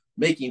 and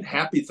making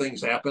happy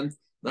things happen,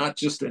 not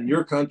just in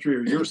your country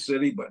or your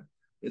city, but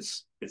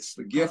it's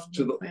the gift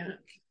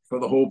for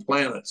the whole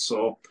planet.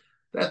 So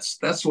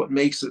that's what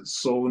makes it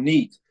so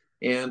neat.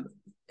 And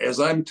as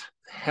I'm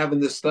having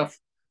this stuff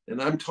and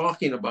I'm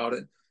talking about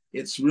it,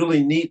 it's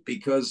really neat,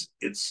 because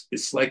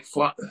it's like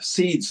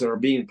seeds that are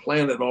being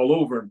planted all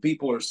over, and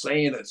people are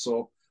saying it.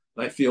 So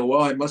I feel,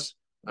 well,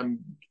 I'm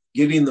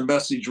getting the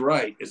message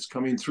right. It's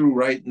coming through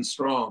right and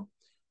strong.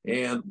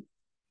 And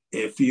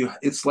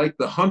it's like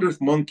the 100th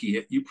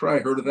monkey. You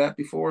probably heard of that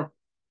before.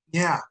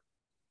 Yeah.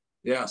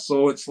 Yeah.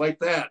 So it's like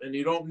that. And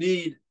you don't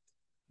need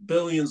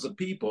billions of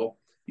people.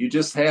 You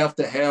just have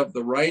to have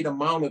the right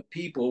amount of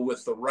people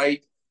with the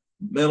right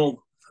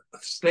mental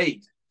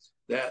state,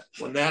 that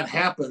when that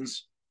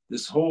happens,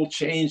 this whole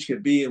change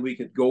could be, and we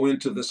could go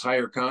into this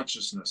higher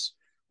consciousness,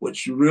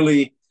 which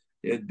really,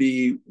 it'd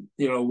be,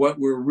 what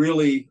we're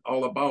really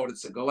all about.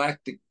 It's a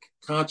galactic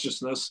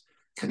consciousness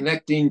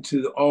connecting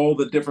to all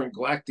the different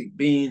galactic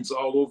beings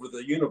all over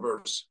the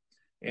universe.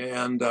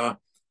 And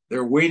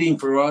they're waiting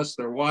for us,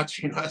 they're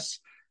watching us,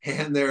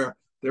 and they're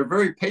they're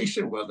very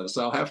patient with us.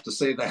 I'll have to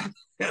say that.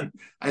 And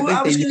I Well, think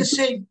I was they going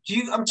to need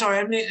say, I'm sorry,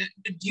 I mean,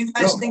 do you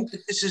guys no. think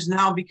that this is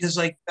now because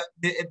like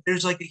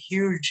there's like a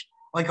huge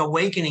like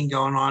awakening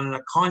going on and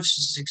a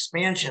conscious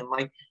expansion?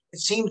 Like it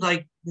seems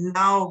like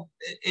now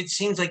it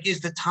seems like is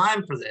the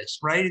time for this,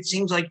 right? It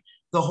seems like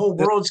the whole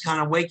world's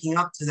kind of waking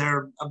up to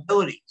their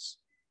abilities.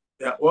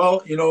 Yeah,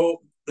 well, you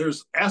know,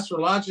 there's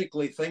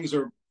astrologically things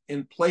are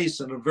in place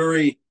in a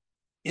very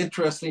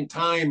interesting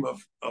time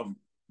of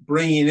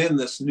bringing in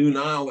this new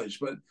knowledge.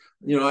 But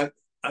you know,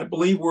 I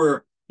believe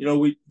we're you know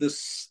we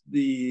this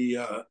the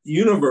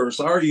universe,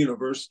 our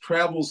universe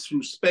travels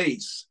through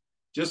space,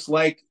 just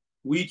like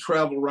we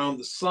travel around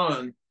the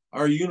sun.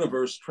 Our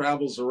universe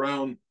travels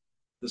around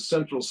the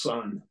central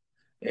sun,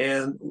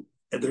 and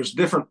there's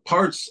different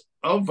parts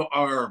of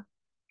our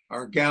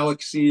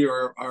galaxy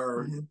or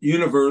our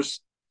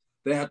universe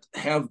that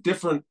have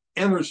different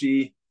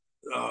energy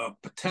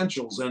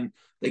potentials, and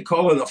they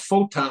call it a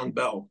photon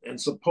belt. And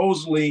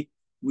supposedly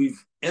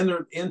we've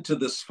entered into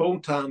this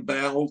photon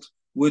belt,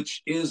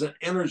 which is an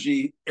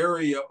energy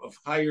area of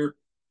higher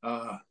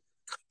uh,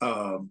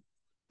 uh,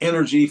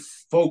 energy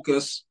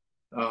focus,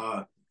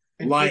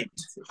 light,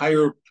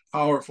 higher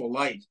powerful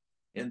light.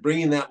 And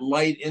bringing that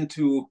light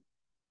into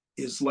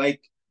is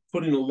like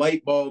putting a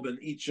light bulb in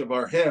each of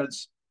our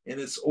heads, and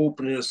it's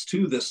opening us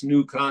to this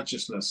new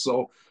consciousness.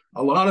 So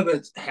a lot of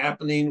it's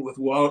happening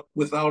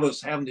without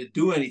us having to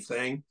do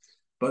anything.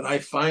 But I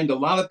find a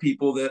lot of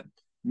people that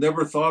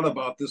never thought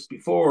about this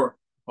before,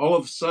 all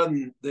of a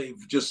sudden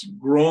they've just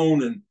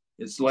grown, and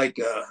it's like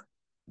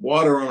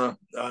water on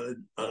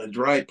a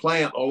dry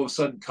plant, all of a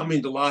sudden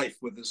coming to life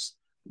with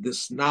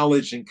this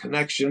knowledge and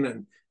connection.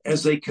 And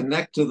as they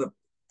connect to the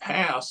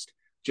past,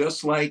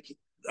 just like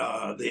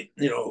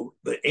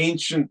the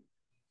ancient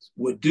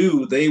would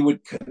do, they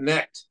would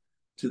connect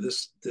to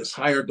this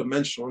higher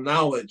dimensional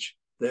knowledge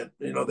that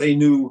they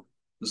knew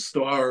the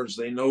stars,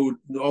 they know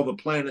all the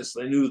planets,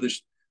 they knew the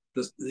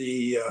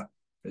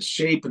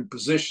shape and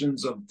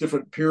positions of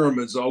different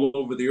pyramids all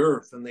over the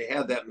earth, and they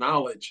had that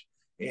knowledge.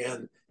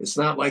 And it's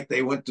not like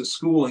they went to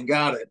school and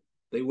got it.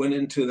 They went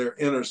into their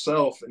inner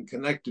self and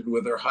connected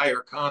with their higher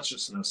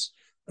consciousness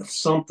of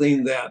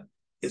something that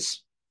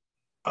is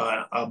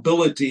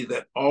ability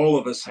that all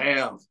of us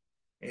have.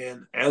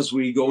 And as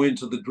we go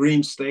into the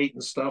dream state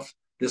and stuff,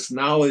 this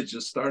knowledge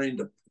is starting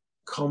to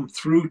come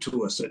through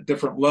to us at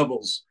different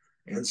levels.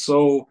 And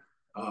so,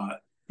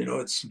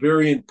 it's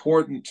very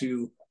important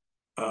to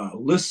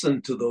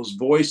listen to those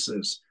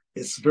voices.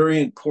 It's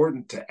very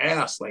important to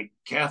ask, like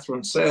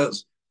Catherine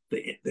says,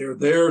 they're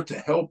there to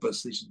help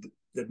us. These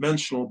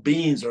dimensional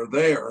beings are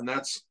there, and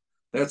that's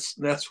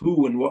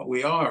who and what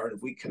we are. And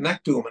if we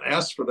connect to them and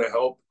ask for their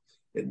help,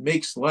 it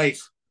makes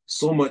life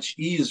so much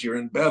easier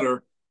and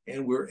better,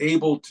 and we're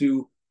able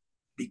to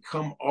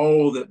become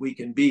all that we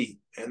can be.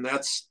 And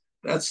that's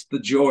the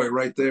joy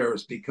right there,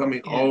 is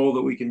becoming all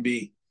that we can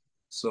be.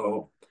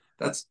 So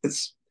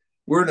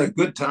we're in a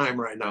good time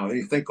right now. And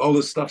you think all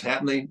this stuff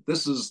happening,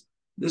 this is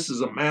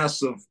a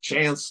massive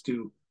chance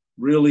to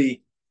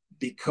really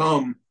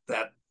become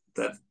that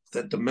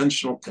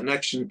dimensional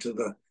connection to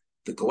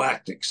the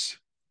galactics.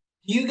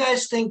 Do you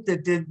guys think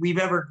that we've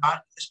ever got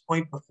to this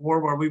point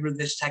before where we were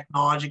this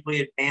technologically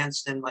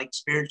advanced and like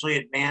spiritually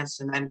advanced,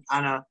 and then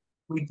kind of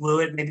we blew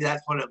it? Maybe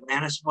that's what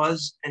Atlantis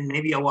was, and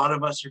maybe a lot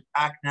of us are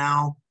back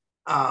now,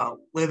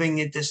 living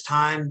at this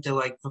time to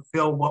like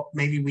fulfill what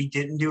maybe we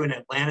didn't do in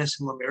Atlantis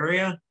and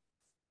Lemuria.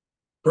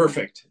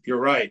 Perfect. You're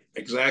right.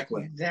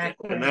 Exactly.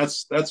 And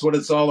that's what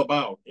it's all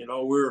about.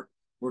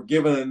 We're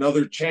given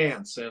another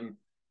chance, and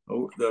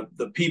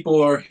the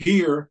people are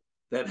here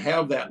that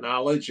have that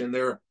knowledge, and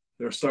they're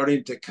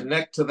starting to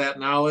connect to that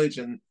knowledge.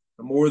 And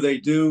the more they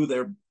do,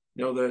 they're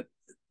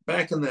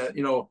back in that,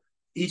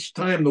 each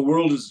time the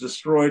world is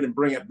destroyed and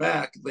bring it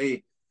back,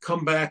 they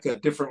come back a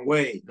different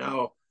way.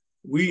 Now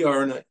we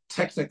are in a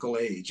technical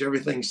age.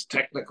 Everything's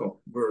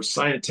technical. We're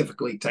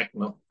scientifically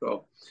technical.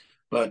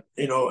 But,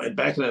 and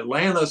back in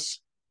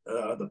Atlantis,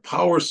 the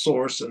power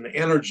source and the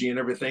energy and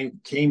everything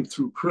came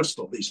through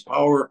crystal, these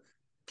power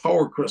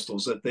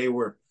crystals that they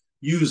were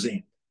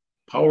using,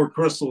 power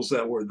crystals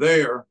that were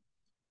there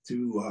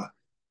to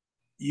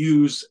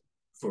use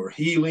for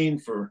healing,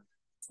 for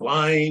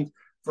flying,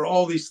 for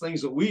all these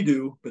things that we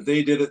do, but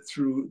they did it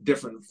through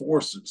different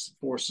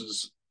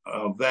forces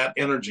of that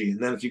energy. And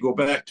then if you go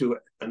back to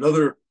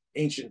another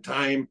ancient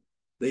time,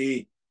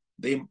 they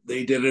did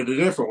it a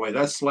different way.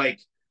 That's like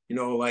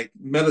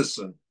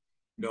medicine.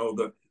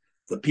 The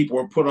people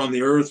were put on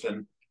the earth,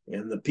 and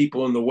the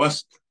people in the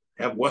West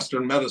have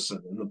Western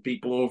medicine, and the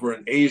people over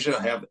in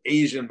Asia have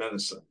Asian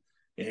medicine.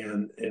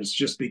 And it's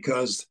just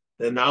because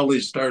the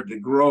knowledge started to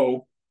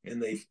grow,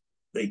 and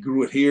they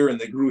grew it here and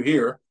they grew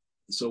here.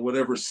 So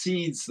whatever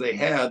seeds they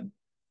had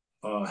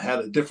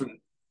a different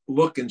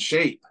look and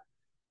shape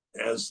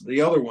as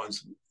the other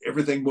ones.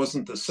 Everything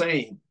wasn't the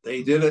same.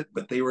 They did it,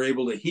 but they were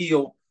able to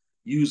heal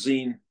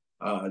using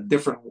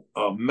different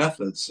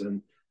methods,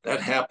 and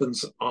that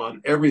happens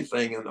on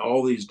everything and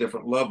all these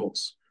different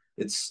levels.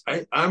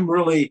 I'm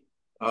really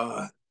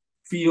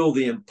feel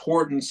the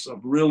importance of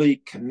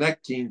really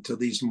connecting to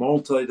these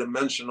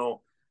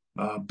multidimensional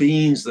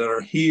beings that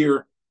are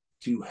here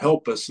to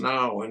help us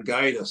now and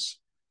guide us.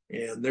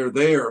 And they're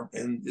there.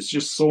 And it's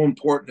just so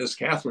important, as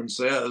Catherine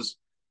says,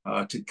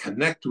 to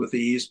connect with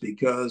these,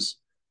 because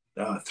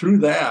through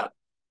that,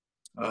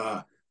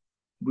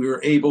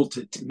 we're able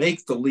to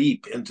make the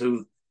leap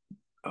into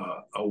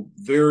a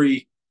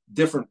very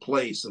different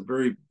place, a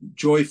very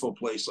joyful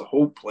place, a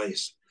hope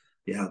place.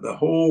 Yeah, the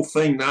whole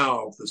thing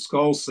now, the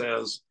skull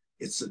says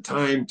it's the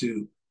time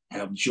to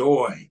have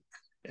joy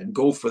and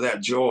go for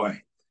that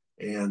joy.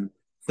 And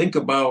think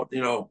about,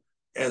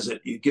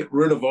 you get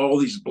rid of all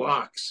these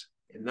blocks,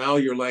 and now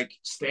you're like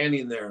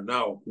standing there.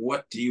 Now,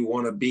 what do you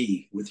want to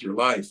be with your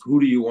life? Who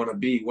do you want to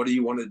be? What do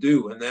you want to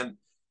do? And then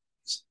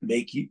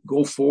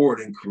go forward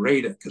and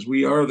create it, because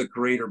we are the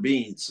creator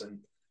beings. And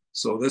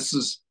so this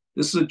is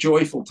a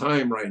joyful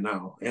time right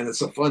now, and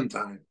it's a fun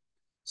time.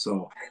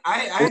 So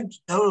I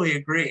totally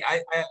agree.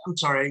 I'm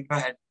sorry, go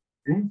ahead.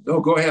 No,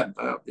 go ahead.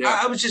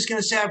 I was just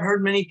going to say, I've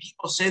heard many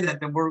people say that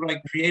we're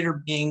like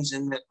creator beings,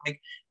 and that like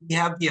we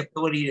have the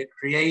ability to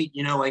create,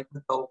 like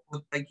with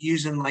like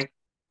using like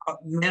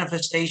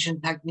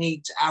manifestation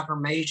techniques,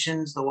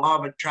 affirmations, the law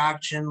of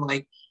attraction.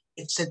 Like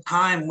it's a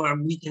time where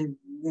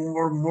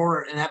we're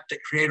more inept to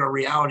create our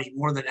reality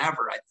more than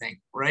ever, I think,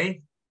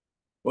 right?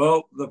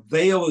 Well, the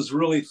veil is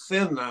really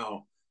thin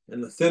now,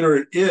 and the thinner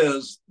it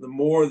is, the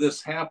more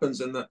this happens,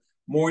 and the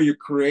more your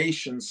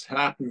creations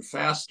happen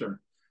faster.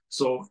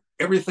 So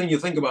everything you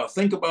think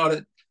about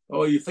it.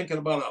 Oh, you're thinking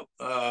about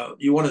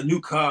you want a new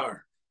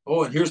car.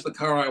 Oh, and here's the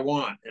car I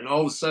want. And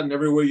all of a sudden,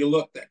 everywhere you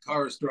look, that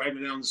car is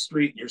driving down the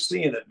street, and you're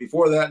seeing it.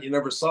 Before that, you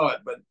never saw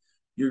it, but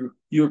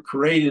you're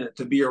creating it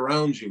to be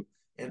around you.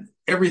 And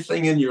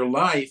everything in your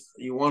life,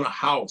 you want a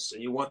house,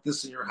 and you want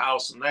this in your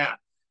house and that.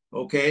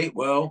 Okay,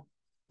 well,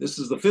 this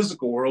is the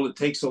physical world. It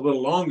takes a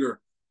little longer,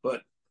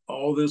 but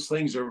all those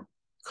things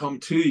come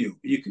to you.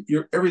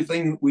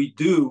 Everything we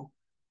do,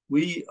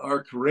 we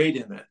are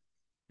creating it.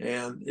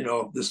 And,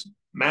 this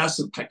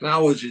massive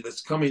technology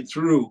that's coming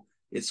through,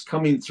 it's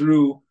coming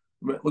through.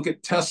 Look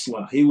at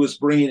Tesla. He was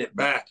bringing it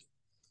back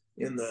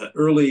in the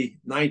early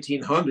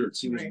 1900s.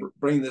 He was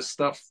bringing this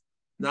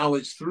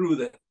knowledge through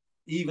that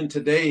even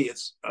today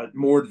it's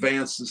more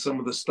advanced than some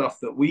of the stuff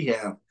that we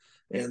have.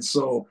 And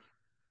so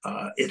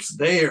it's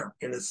there,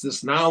 and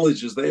this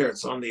knowledge is there.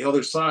 It's on the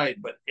other side,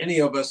 but any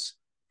of us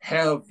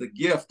have the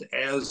gift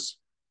as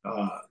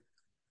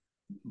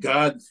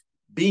God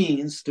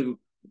beings to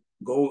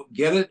go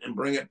get it and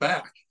bring it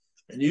back.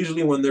 And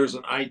usually when there's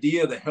an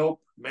idea to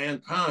help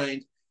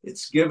mankind,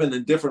 it's given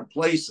in different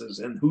places,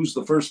 and who's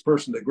the first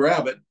person to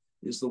grab it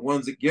is the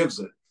ones that gives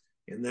it.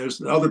 And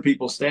there's other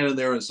people standing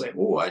there and saying,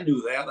 oh, I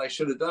knew that, I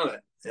should have done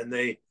it.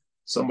 And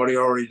somebody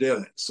already did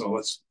it.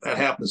 So that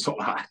happens a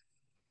lot.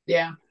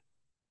 Yeah.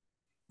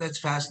 That's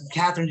fascinating.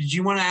 Catherine, did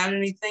you want to add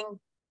anything?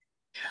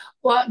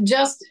 Well,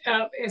 just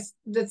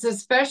it's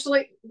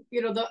especially,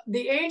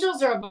 the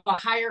angels are of a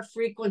higher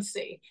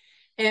frequency.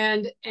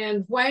 And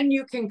when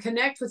you can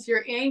connect with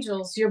your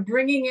angels, you're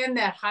bringing in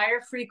that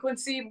higher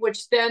frequency,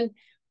 which then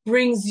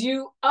brings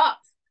you up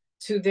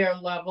to their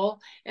level,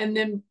 and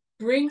then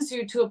brings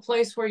you to a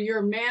place where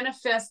you're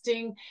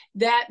manifesting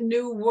that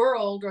new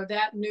world, or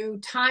that new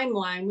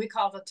timeline. We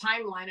call the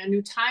timeline a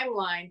new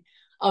timeline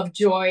of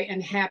joy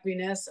and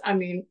happiness. I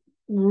mean,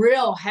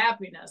 real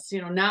happiness,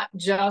 not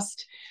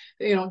just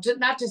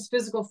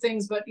physical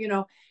things, but,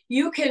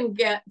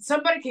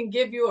 somebody can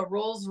give you a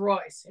Rolls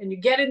Royce, and you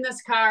get in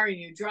this car and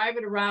you drive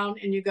it around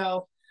and you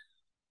go,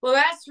 well,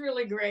 that's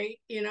really great.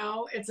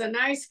 It's a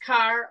nice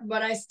car,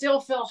 but I still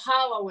feel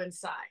hollow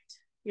inside.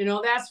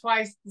 That's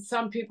why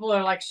some people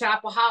are like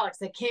shopaholics.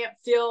 They can't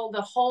fill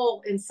the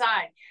hole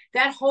inside.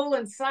 That hole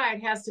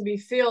inside has to be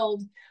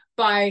filled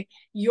by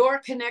your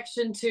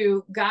connection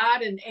to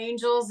God and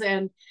angels,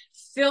 and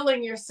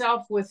filling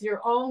yourself with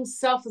your own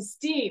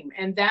self-esteem.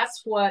 And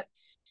that's what,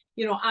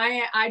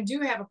 I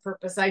do have a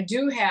purpose. I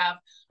do have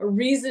a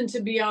reason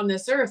to be on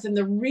this earth. And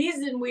the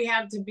reason we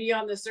have to be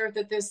on this earth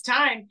at this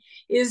time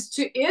is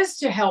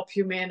to help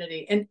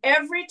humanity. And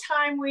every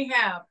time we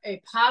have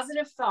a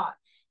positive thought,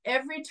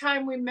 every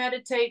time we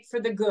meditate for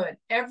the good,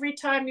 every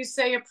time you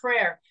say a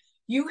prayer,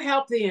 you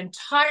help the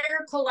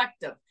entire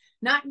collective,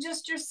 not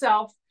just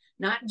yourself,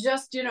 not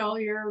just,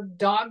 your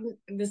dog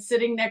that's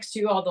sitting next to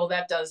you, although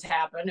that does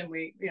happen. And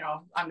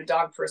I'm a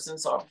dog person,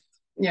 so,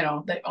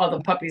 all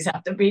the puppies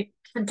have to be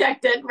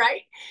protected,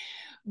 right?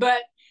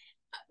 But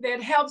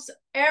that helps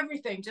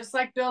everything. Just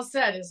like Bill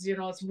said,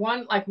 it's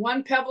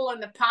one pebble in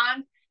the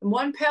pond, and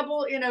one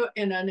pebble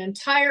in an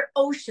entire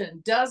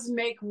ocean does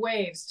make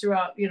waves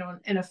throughout,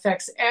 and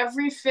affects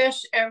every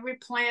fish, every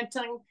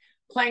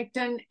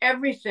plankton,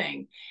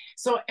 everything.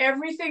 So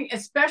everything,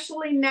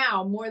 especially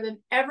now more than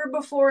ever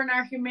before in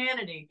our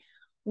humanity,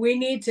 we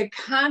need to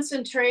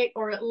concentrate,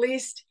 or at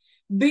least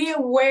be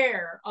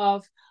aware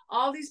of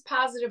all these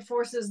positive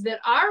forces that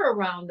are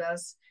around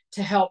us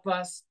to help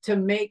us to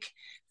make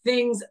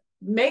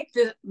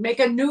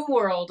a new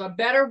world, a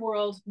better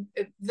world,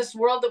 this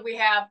world that we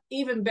have,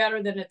 even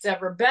better than it's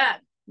ever been.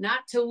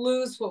 not to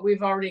lose what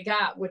we've already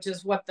got, which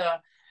is what the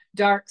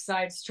dark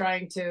side's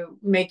trying to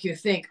make you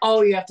think.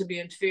 Oh, you have to be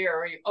in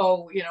fear,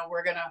 or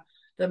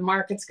the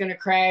market's gonna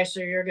crash,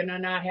 or you're gonna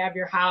not have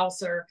your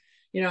house, or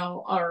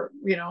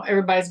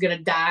everybody's gonna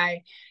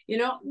die.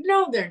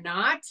 No, they're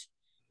not.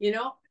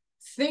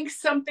 Think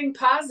something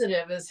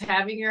positive is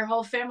having your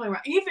whole family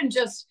around. Even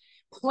just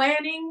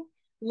planning,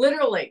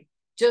 literally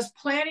just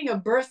planning a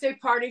birthday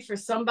party for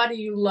somebody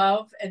you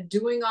love and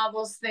doing all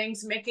those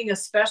things, making a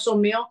special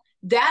meal,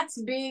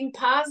 that's being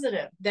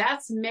positive.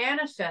 That's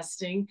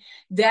manifesting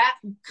that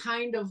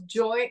kind of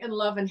joy and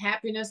love and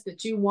happiness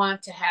that you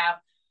want to have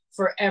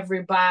for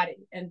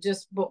everybody.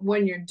 But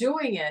when you're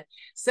doing it,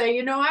 say,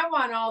 I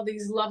want all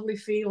these lovely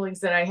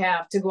feelings that I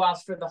have to go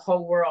out for the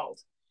whole world.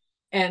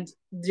 And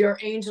your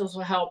angels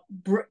will help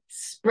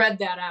spread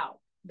that out.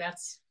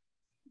 That's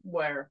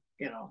where,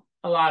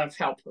 a lot of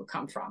help will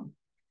come from.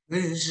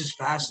 This is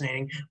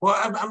fascinating. Well,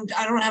 I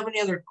don't have any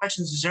other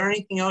questions. Is there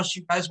anything else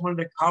you guys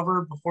wanted to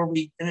cover before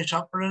we finish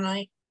up for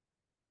tonight?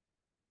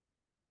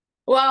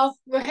 Well,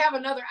 we'll have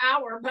another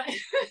hour, but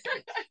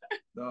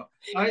no,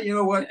 you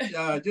know what?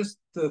 Just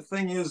the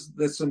thing is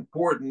that's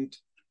important.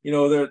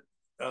 That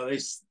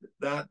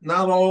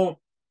not all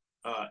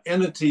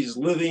entities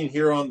living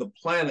here on the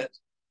planet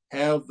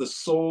have the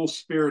soul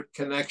spirit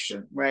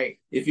connection. Right.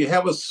 If you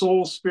have a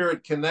soul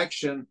spirit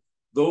connection,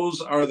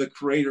 those are the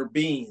creator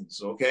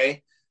beings.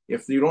 Okay.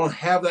 If you don't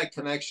have that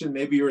connection,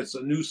 maybe it's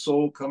a new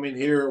soul coming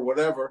here or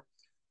whatever,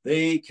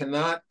 they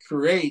cannot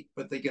create,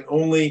 but they can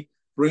only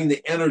bring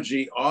the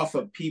energy off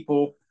of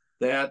people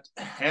that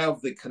have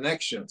the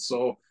connection.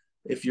 So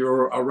if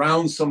you're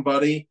around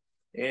somebody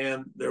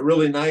and they're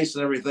really nice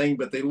and everything,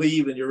 but they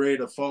leave and you're ready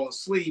to fall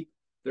asleep,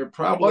 they're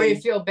probably, or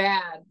you feel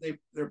bad.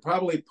 They're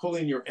probably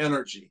pulling your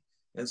energy.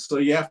 And so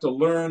you have to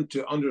learn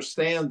to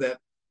understand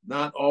that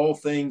not all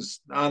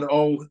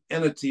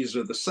entities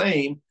are the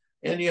same.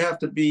 And you have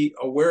to be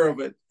aware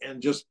of it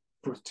and just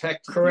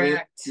protect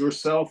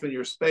yourself and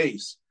your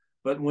space.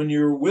 But when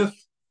you're with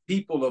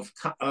people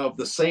of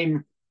the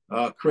same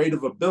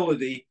creative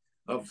ability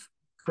of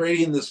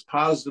creating this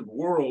positive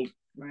world,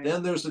 right,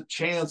 then there's a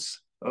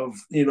chance of,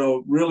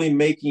 really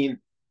making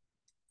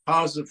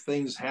positive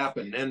things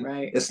happen. And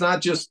right, it's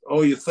not just,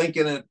 you're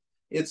thinking it.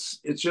 It's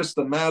just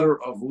a matter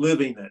of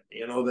living it.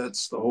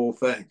 That's the whole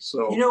thing.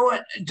 So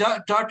what,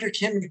 Dr.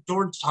 Kim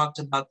McGeorge talked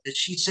about this.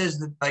 She says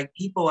that like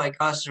people like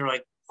us are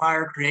like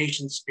fire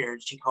creation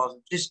spirits. She calls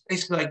them, just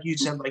basically like you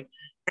said, like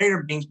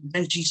creator beings. But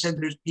then she said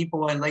there's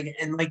people and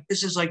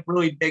this is like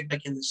really big,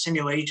 like in the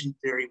simulation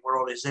theory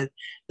world, is that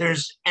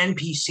there's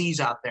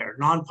NPCs out there,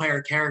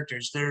 non-player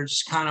characters. They're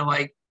just kind of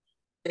like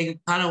they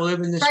kind of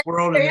live in this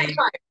world and they.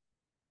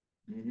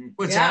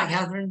 What's that,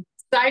 Catherine?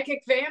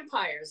 Psychic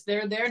vampires.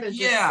 They're there to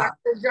just suck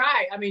the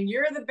dry. I mean,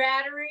 you're the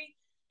battery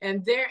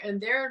and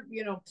they're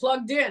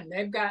plugged in.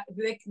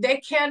 They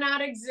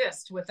cannot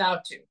exist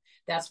without you.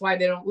 That's why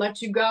they don't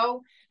let you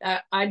go.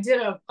 I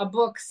did a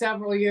book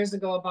several years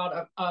ago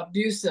about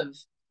abusive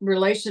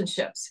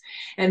relationships.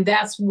 And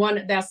that's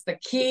the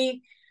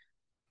key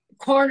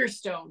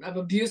cornerstone of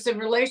abusive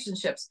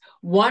relationships.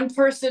 One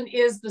person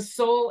is the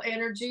soul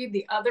energy.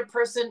 The other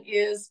person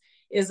is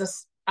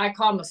I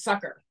call them a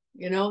sucker.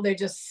 They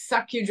just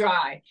suck you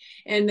dry.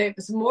 And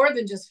it's more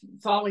than just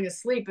falling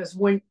asleep. Is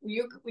when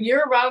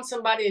you're around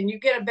somebody and you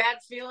get a bad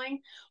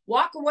feeling,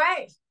 walk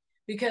away,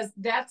 because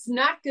that's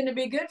not going to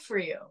be good for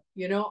you.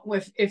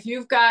 If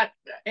you've got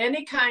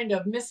any kind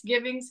of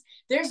misgivings,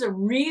 there's a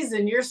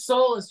reason your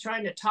soul is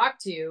trying to talk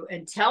to you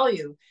and tell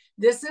you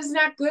this is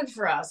not good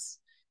for us.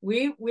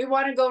 We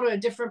want to go to a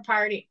different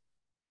party.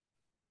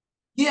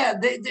 Yeah,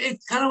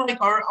 it's kind of like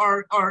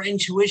our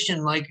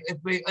intuition, like if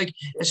we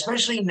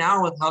especially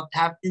now with how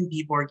tapped in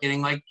people are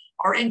getting, like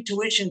our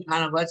intuition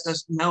kind of lets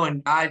us know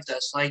and guides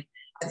us. Like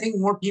I think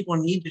more people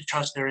need to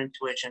trust their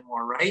intuition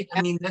more, right?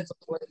 I mean, that's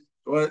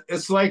well,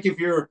 it's like if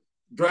you're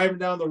driving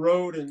down the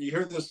road and you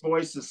hear this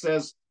voice that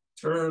says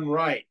turn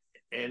right,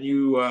 and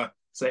you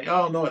say,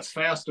 oh no, it's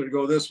faster to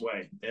go this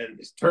way, and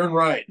it's turn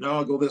right, no,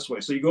 I'll go this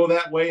way. So you go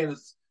that way, and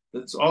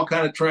it's all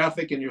kind of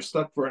traffic, and you're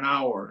stuck for an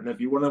hour. And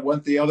if you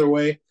went the other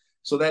way.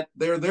 So that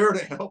they're there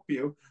to help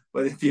you,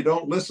 but if you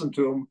don't listen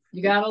to them,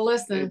 you gotta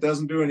listen. It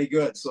doesn't do any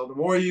good. So the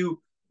more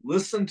you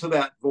listen to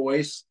that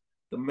voice,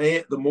 the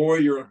more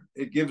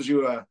it gives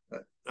you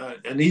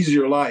an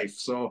easier life.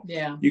 So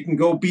you can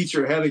go beat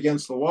your head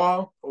against the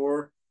wall,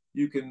 or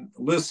you can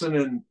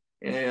listen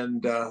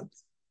and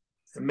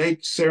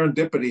make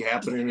serendipity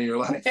happen in your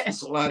life.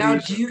 It's a lot now,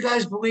 easier. Do you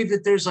guys believe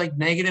that there's like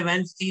negative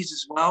entities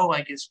as well?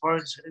 Like as far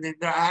as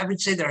I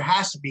would say there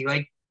has to be,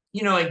 like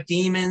like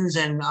demons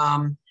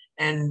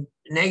and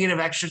negative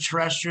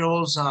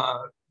extraterrestrials,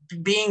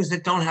 beings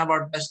that don't have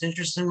our best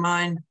interest in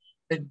mind,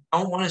 that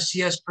don't want to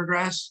see us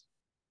progress?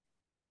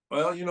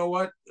 Well, you know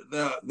what?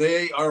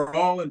 They are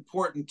all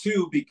important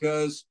too,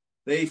 because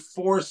they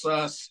force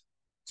us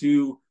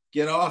to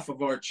get off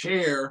of our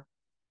chair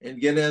and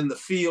get in the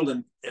field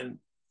and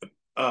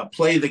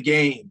play the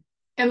game.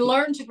 And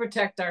learn to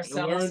protect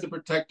ourselves. And learn to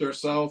protect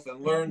ourselves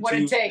and learn what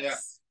it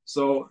takes.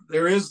 So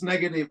there is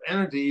negative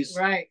entities,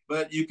 right?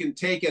 But you can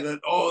take it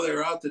and, oh,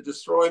 they're out to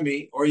destroy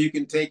me, or you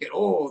can take it,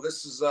 oh,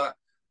 this is a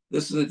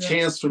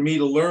chance for me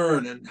to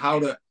learn and how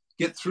to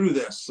get through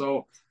this.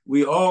 So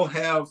we all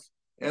have,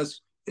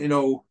 as you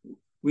know,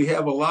 we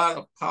have a lot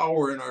of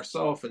power in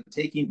ourselves, and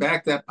taking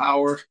back that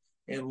power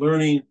and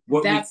learning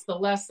what that's the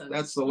lesson.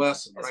 That's the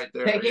lesson right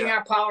there. Taking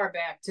our power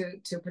back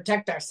to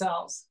protect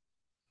ourselves.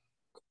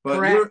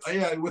 But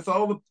with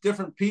all the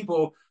different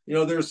people,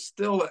 there's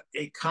still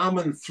a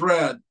common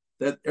thread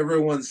that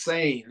everyone's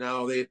saying.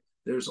 Now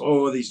there's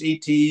these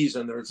ETs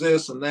and there's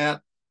this and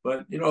that,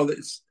 but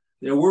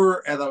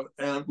we're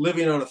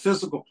living on a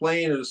physical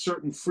plane at a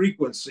certain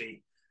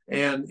frequency,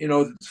 and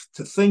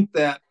to think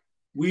that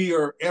we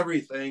are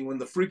everything when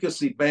the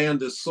frequency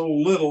band is so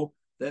little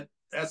that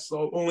that's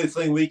the only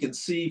thing we can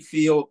see,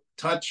 feel,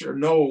 touch, or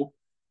know,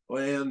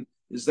 and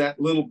is that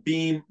little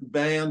beam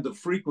band of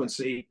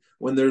frequency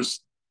when there's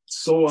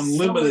so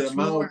unlimited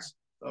amounts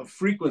of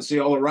frequency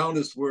all around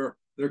us, where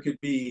there could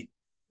be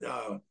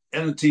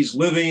entities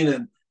living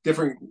and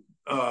different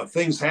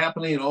things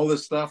happening and all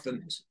this stuff.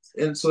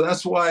 And so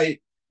that's why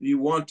you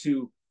want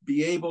to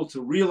be able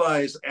to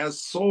realize,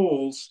 as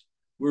souls,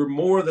 we're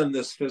more than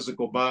this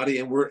physical body,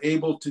 and we're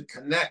able to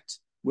connect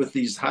with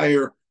these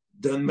higher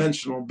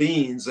dimensional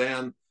beings.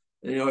 And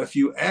if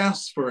you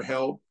ask for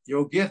help,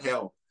 you'll get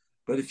help.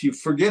 But if you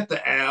forget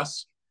to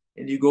ask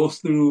and you go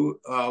through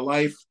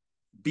life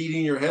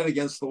beating your head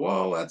against the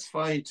wall, that's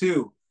fine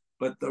too.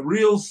 But the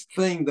real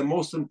thing, the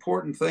most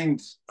important thing,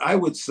 I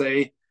would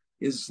say,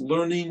 is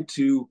learning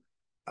to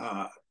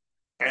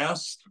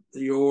ask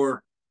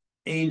your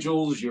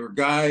angels, your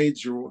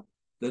guides,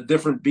 the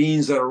different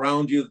beings that are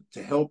around you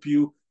to help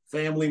you,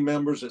 family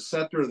members,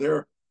 etc.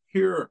 They're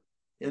here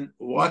and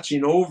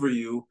watching over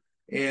you.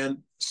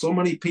 And so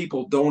many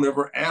people don't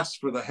ever ask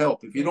for the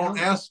help. If you don't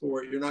ask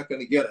for it, you're not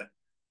going to get it.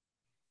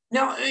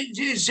 Now,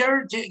 is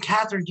there,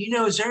 Catherine, do you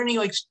know, is there any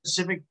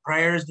specific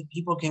prayers that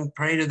people can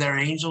pray to their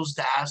angels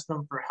to ask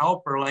them for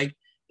help? Or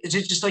is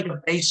it just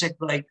a basic,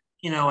 hey,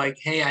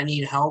 I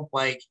need help?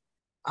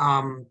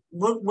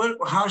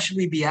 How should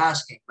we be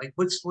asking?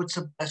 What's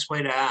the best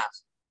way to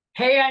ask?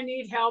 Hey, I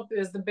need help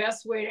is the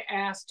best way to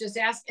ask. Just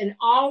ask, and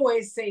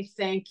always say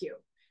thank you.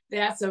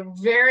 That's a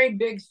very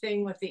big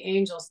thing with the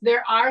angels.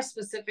 There are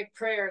specific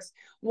prayers.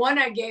 One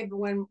I gave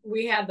when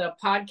we had the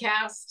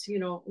podcast,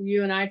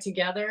 you and I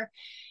together,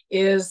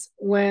 is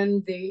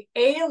when the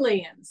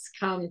aliens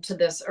come to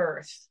this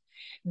earth,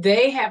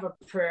 they have a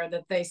prayer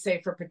that they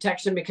say for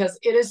protection, because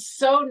it is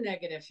so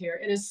negative here.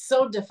 It is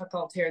so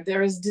difficult here.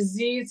 There is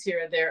disease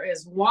here. There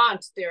is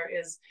want. There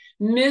is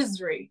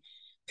misery,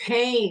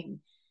 pain,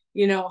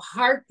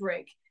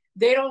 heartbreak.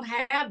 They don't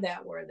have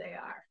that where they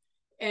are.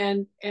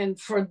 And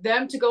for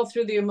them to go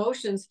through the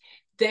emotions,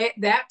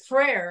 that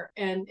prayer,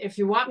 and if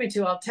you want me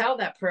to, I'll tell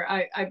that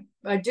prayer.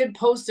 I did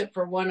post it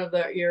for one of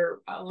your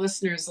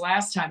listeners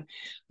last time,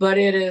 but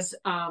it is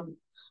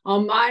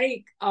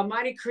Almighty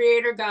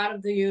Creator, God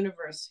of the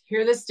universe,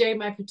 hear this day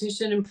my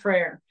petition and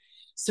prayer.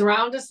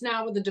 Surround us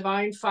now with the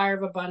divine fire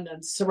of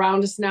abundance.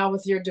 Surround us now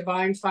with your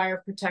divine fire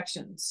of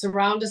protection.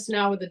 Surround us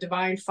now with the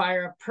divine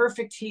fire of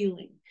perfect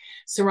healing.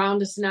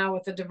 Surround us now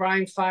with the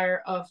divine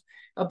fire of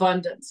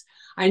abundance.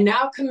 I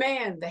now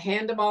command the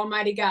hand of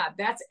Almighty God.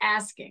 That's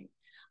asking.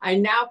 I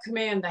now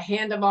command the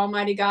hand of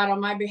Almighty God on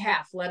my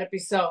behalf. Let it be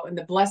so. In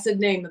the blessed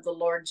name of the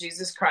Lord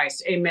Jesus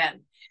Christ.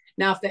 Amen.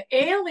 Now, if the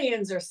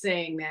aliens are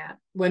saying that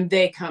when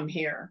they come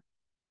here,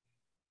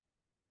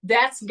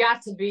 that's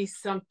got to be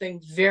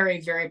something very,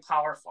 very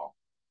powerful.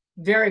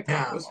 Very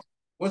powerful. Yeah.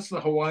 What's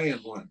the Hawaiian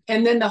one?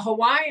 And then the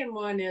Hawaiian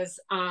one is,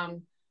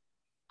 I'm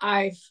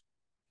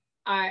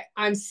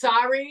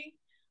sorry.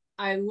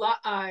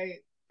 I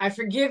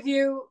forgive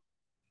you.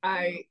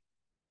 I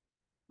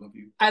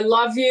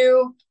love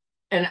you.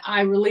 And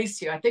I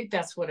release you. I think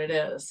that's what it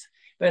is.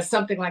 But it's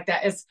something like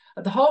that. It's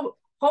the hope.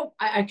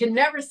 I can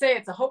never say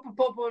it's a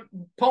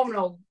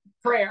Ho'oponopono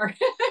prayer.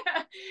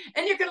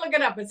 And you can look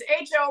it up. It's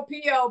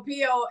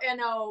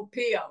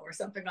Ho'oponopono or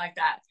something like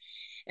that.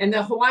 And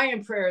the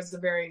Hawaiian prayer is a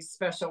very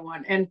special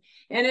one. And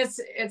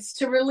it's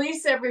to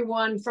release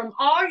everyone from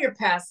all your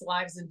past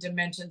lives and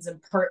dimensions and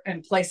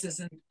places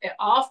and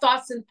all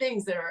thoughts and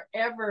things that are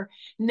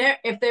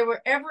if they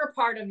were ever a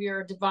part of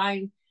your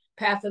divine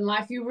path in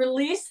life, you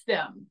release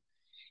them.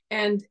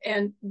 And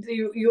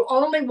you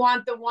only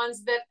want the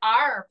ones that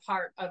are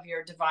part of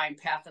your divine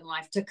path in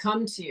life to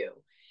come to you.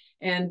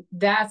 And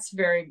that's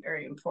very,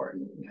 very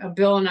important.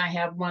 Bill and I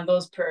have one of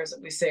those prayers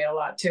that we say a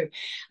lot too.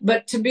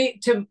 But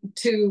to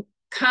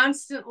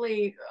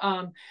constantly,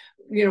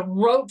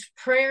 rote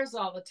prayers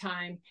all the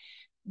time.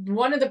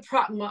 One of the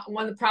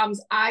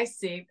problems I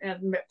see,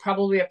 and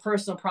probably a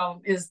personal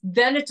problem, is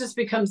then it just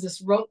becomes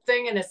this rote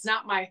thing, and it's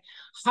not my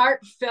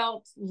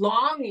heartfelt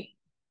longing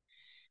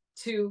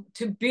to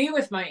be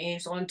with my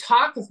angel and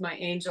talk with my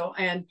angel,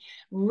 and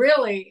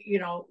really,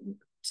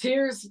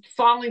 tears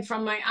falling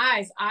from my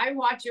eyes. I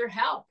want your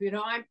help.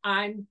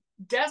 I'm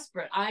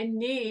desperate. I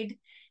need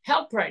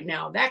help right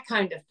now. That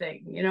kind of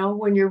thing.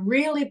 When you're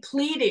really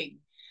pleading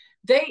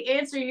They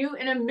answer you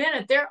in a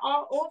minute. They're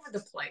all over the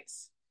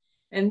place.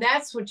 And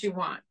that's what you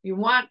want. You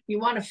want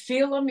to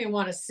feel them. You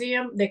want to see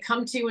them. They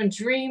come to you in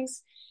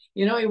dreams.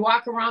 You know, you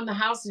walk around the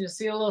house and you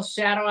see a little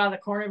shadow out of the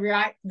corner of your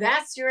eye.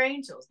 That's your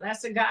angels.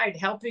 That's a guide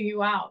helping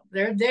you out.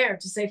 They're there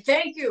to say,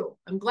 thank you.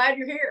 I'm glad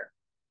you're here.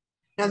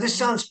 Now, this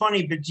sounds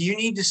funny, but do you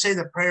need to say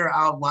the prayer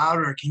out loud,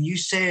 or can you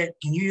say it?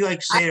 Can you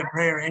like say the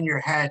prayer in your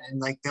head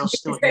and like they'll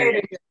still hear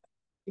it?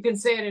 You can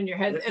say it in your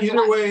head.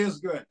 Either way is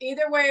good.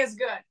 Either way is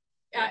good.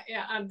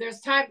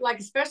 There's time, like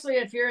especially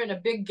if you're in a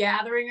big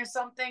gathering or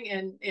something,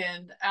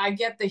 and I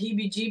get the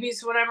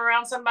heebie-jeebies when I'm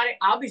around somebody,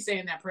 I'll be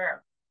saying that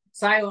prayer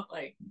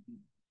silently.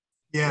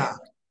 Yeah.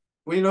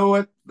 We know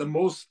what the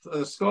most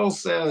Skull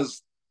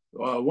says.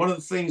 One of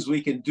the things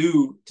we can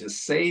do to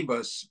save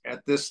us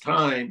at this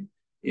time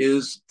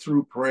is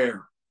through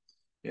prayer.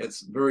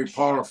 It's very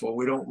powerful.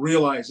 We don't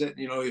realize it.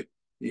 You know,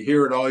 you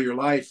hear it all your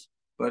life,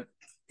 but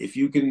if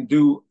you can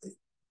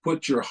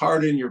put your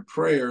heart in your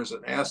prayers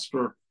and ask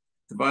for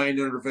divine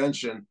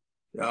intervention,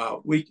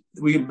 we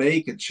can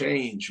make a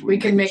change. We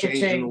can make a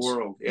change in the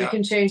world. Yeah. We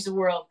can change the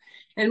world,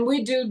 and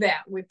we do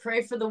that. We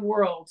pray for the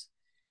world,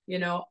 you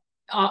know,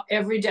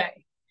 every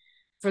day,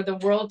 for the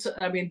world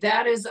to. I mean,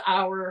 that is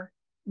our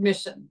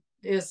mission.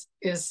 Is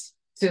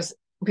to,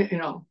 you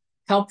know,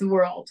 help the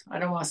world. I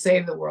don't want to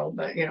save the world,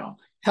 but you know,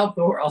 help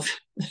the world.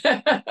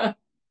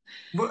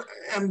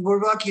 And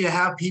we're lucky to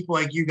have people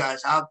like you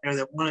guys out there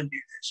that want to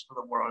do this for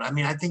the world. I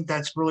mean, I think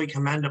that's really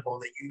commendable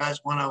that you guys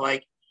want to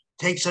like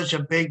take such a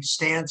big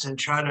stance and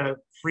try to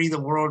free the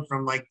world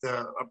from like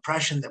the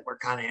oppression that we're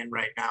kind of in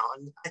right now.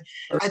 And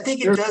I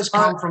think it does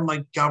come from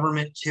like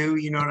government too.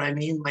 You know what I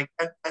mean? Like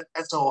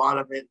that's a lot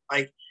of it.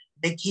 Like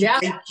they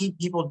keep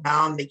people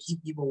down. They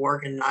keep people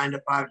working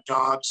 9-to-5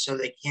 jobs so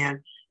they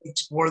can't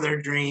explore their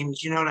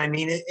dreams. You know what I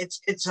mean?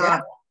 It's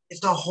a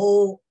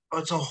whole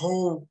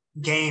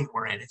game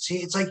we're in.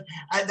 It's like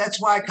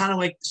that's why I kind of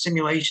like the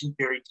simulation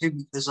theory too,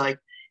 because like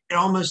it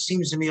almost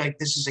seems to me like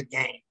this is a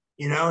game.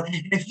 You know,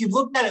 and if you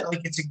look at it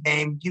like it's a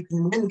game, you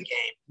can win the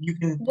game. You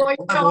can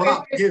level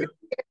up too.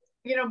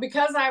 You know,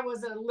 because I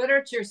was a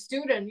literature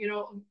student, you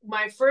know,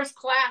 my first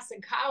class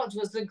in college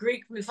was the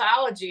Greek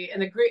mythology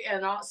and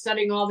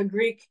studying all the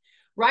Greek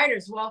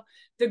writers. Well,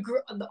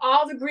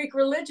 all the Greek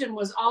religion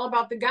was all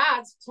about the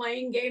gods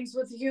playing games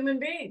with the human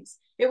beings.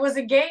 It was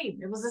a game.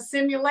 It was a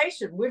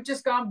simulation. We've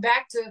just gone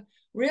back to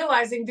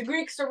realizing the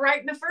Greeks are right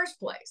in the first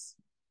place.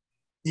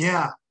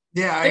 Yeah,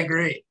 I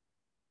agree.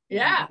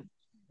 Yeah,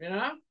 you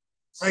know.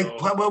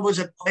 Like what was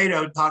it?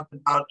 Plato talked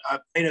about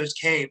Plato's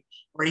cave,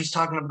 where he's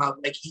talking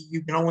about like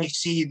you can only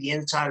see the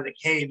inside of the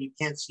cave, you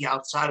can't see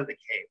outside of the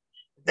cave.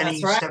 But then he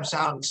steps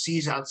out and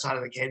sees outside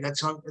of the cave.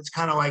 It's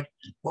kind of like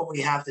what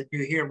we have to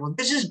do here. Well,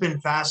 this has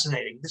been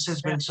fascinating. This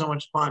has been so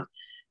much fun.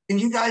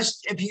 And you guys,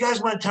 if you guys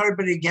want to tell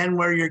everybody again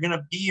where you're going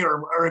to be,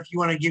 or if you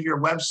want to give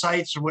your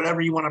websites or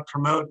whatever you want to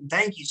promote,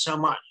 thank you so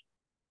much.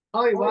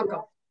 Oh, you're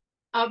welcome.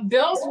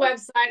 Bill's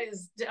website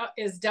is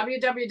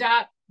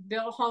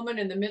www.billhomann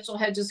and the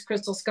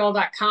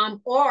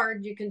MitchellHedgesCrystalSkull.com, or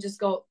you can just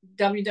go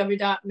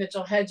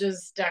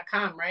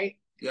www.mitchellhedges.com, right?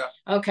 Yeah.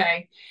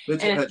 Okay.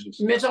 Mitchell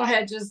Hedges.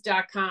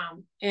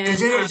 MitchellHedges.com. And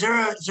is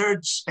there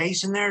a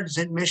space in there? Is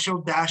it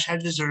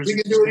Mitchell-Hedges, or is we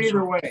it can do it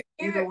either way?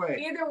 Either way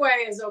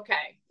is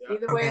okay. Yeah.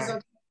 Either way is okay.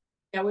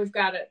 Yeah, we've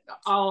got it,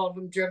 all of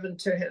them driven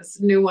to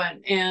his new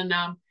one. And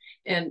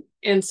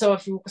so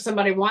if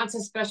somebody wants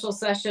a special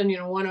session, you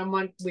know,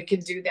 one-on-one, we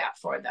can do that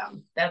for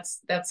them.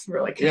 That's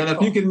really cool. Yeah, and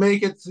if you can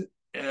make it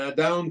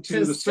down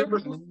to the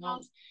serpent,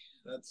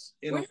 that's,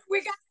 you know,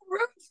 we got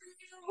room for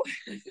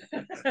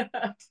you.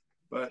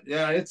 But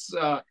yeah,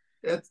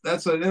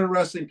 that's an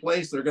interesting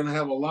place. They're going to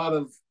have a lot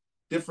of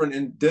different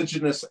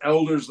indigenous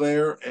elders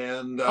there,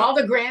 and all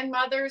the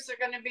grandmothers are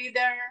going to be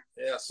there.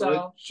 Yeah, so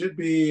it should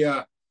be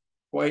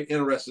quite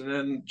interesting,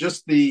 and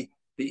just the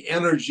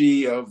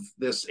energy of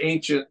this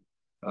ancient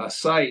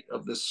site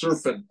of the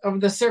serpent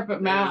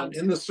mound.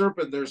 And in the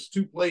serpent, there's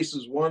two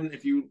places. One,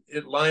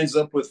 it lines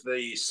up with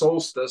the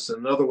solstice,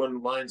 and another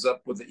one lines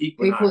up with the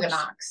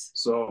equinox.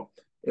 So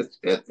it's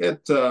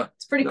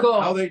pretty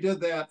cool how they did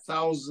that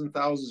thousands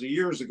of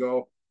years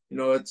ago. You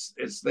know, it's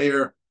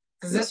there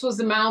because this was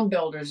the mound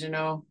builders, you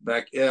know,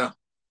 back. Yeah.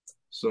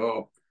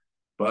 So,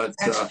 but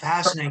that's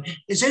fascinating.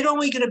 Is it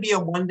only going to be a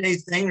one-day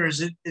thing, or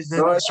is it a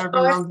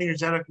serpent mound thing, or is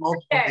that a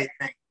multiple-day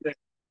thing?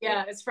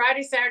 Yeah, it's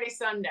Friday, Saturday,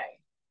 Sunday.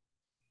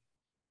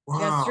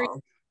 Wow. Yeah,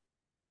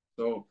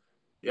 so,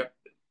 yep,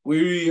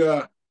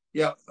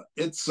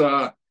 it's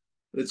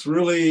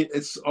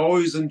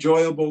always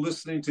enjoyable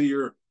listening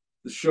to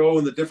the show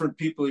and the different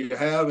people you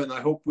have, and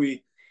I hope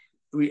we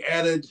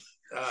added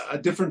a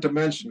different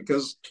dimension,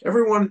 because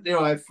everyone, you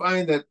know, I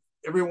find that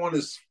everyone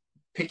is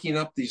picking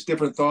up these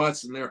different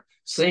thoughts and they're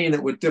saying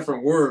it with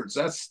different words.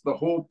 That's the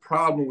whole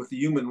problem with the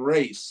human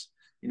race.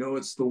 You know,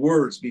 it's the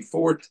words.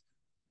 Before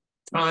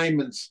time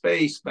and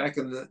space, back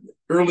in the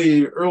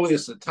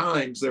earliest of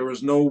times, there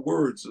was no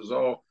words. It was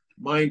all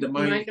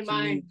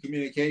mind-to-mind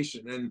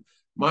communication, and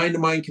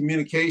mind-to-mind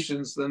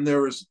communications, then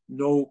there was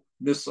no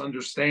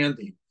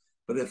misunderstanding.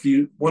 But if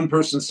one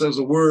person says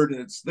a word and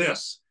it's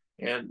this,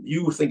 and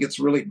you think it's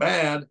really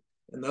bad,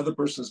 and the other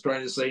person's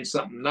trying to say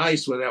something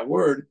nice with that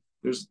word,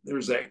 there's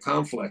that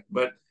conflict.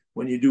 But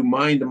when you do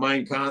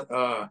mind-to-mind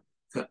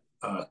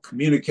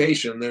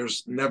communication,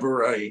 there's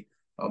never a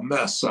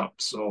mess up.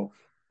 So,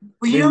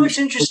 well, you know what's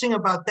interesting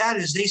about that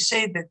is they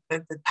say that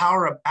the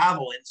Tower of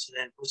Babel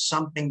incident was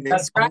something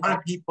that a lot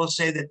of people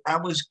say that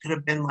could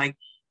have been like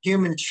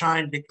humans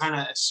trying to kind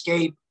of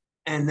escape,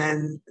 and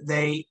then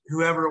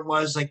whoever it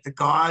was, like the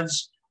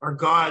gods,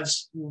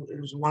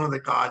 it was one of the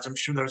gods, I'm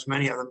sure there's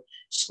many of them,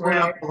 split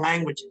up the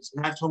languages,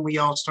 and that's when we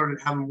all started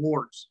having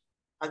wars.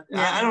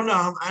 I don't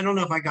know. I don't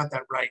know if I got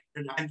that right.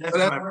 That's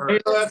what I've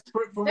heard. That's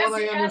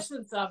the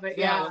essence of it,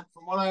 yeah.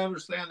 From what I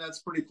understand, that's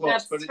pretty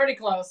close. That's pretty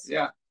close.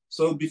 Yeah.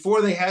 So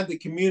before they had to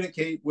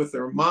communicate with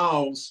their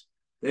mouths,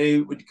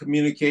 they would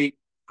communicate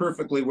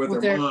perfectly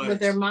with their minds. With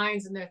their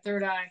minds and their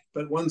third eye.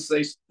 But once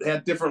they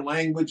had different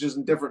languages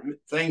and different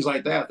things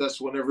like that,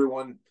 that's when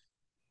everyone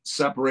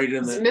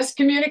separated. It's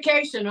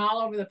miscommunication all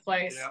over the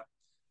place. Yeah.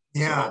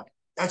 Yeah. So,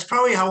 that's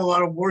probably how a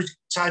lot of wars,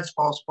 besides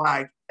false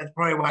flag, that's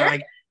probably why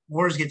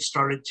wars get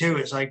started too,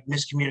 is like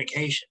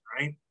miscommunication,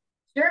 right?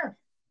 Sure.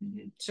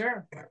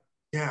 Sure.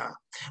 Yeah.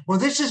 Well,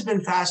 this has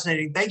been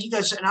fascinating. Thank you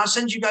guys. And I'll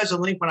send you guys a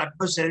link when I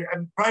post it. I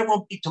probably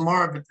won't be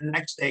tomorrow, but the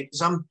next day,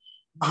 because I'm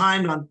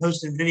behind on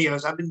posting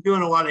videos. I've been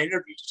doing a lot of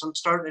interviews. So I'm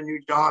starting a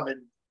new job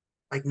in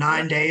like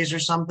 9 days or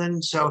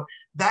something. So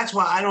that's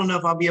why I don't know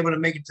if I'll be able to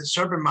make it to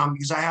Serpent Mound,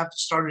 because I have to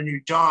start a new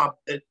job.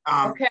 But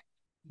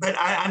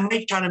I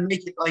might try to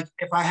make it, like,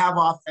 if I have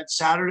off that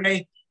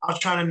Saturday, I'll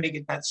try to make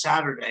it that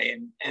Saturday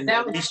and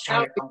at least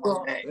try to come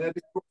one day. That'd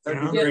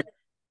be great.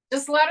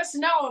 Just let us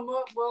know, and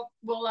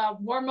we'll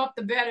warm up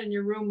the bed in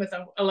your room with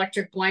an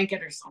electric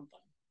blanket or something.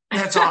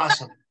 That's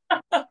awesome.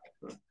 All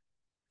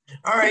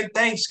right,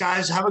 thanks,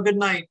 guys. Have a good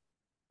night.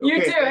 You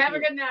too. Have a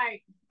good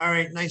night. All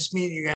right, nice meeting you guys.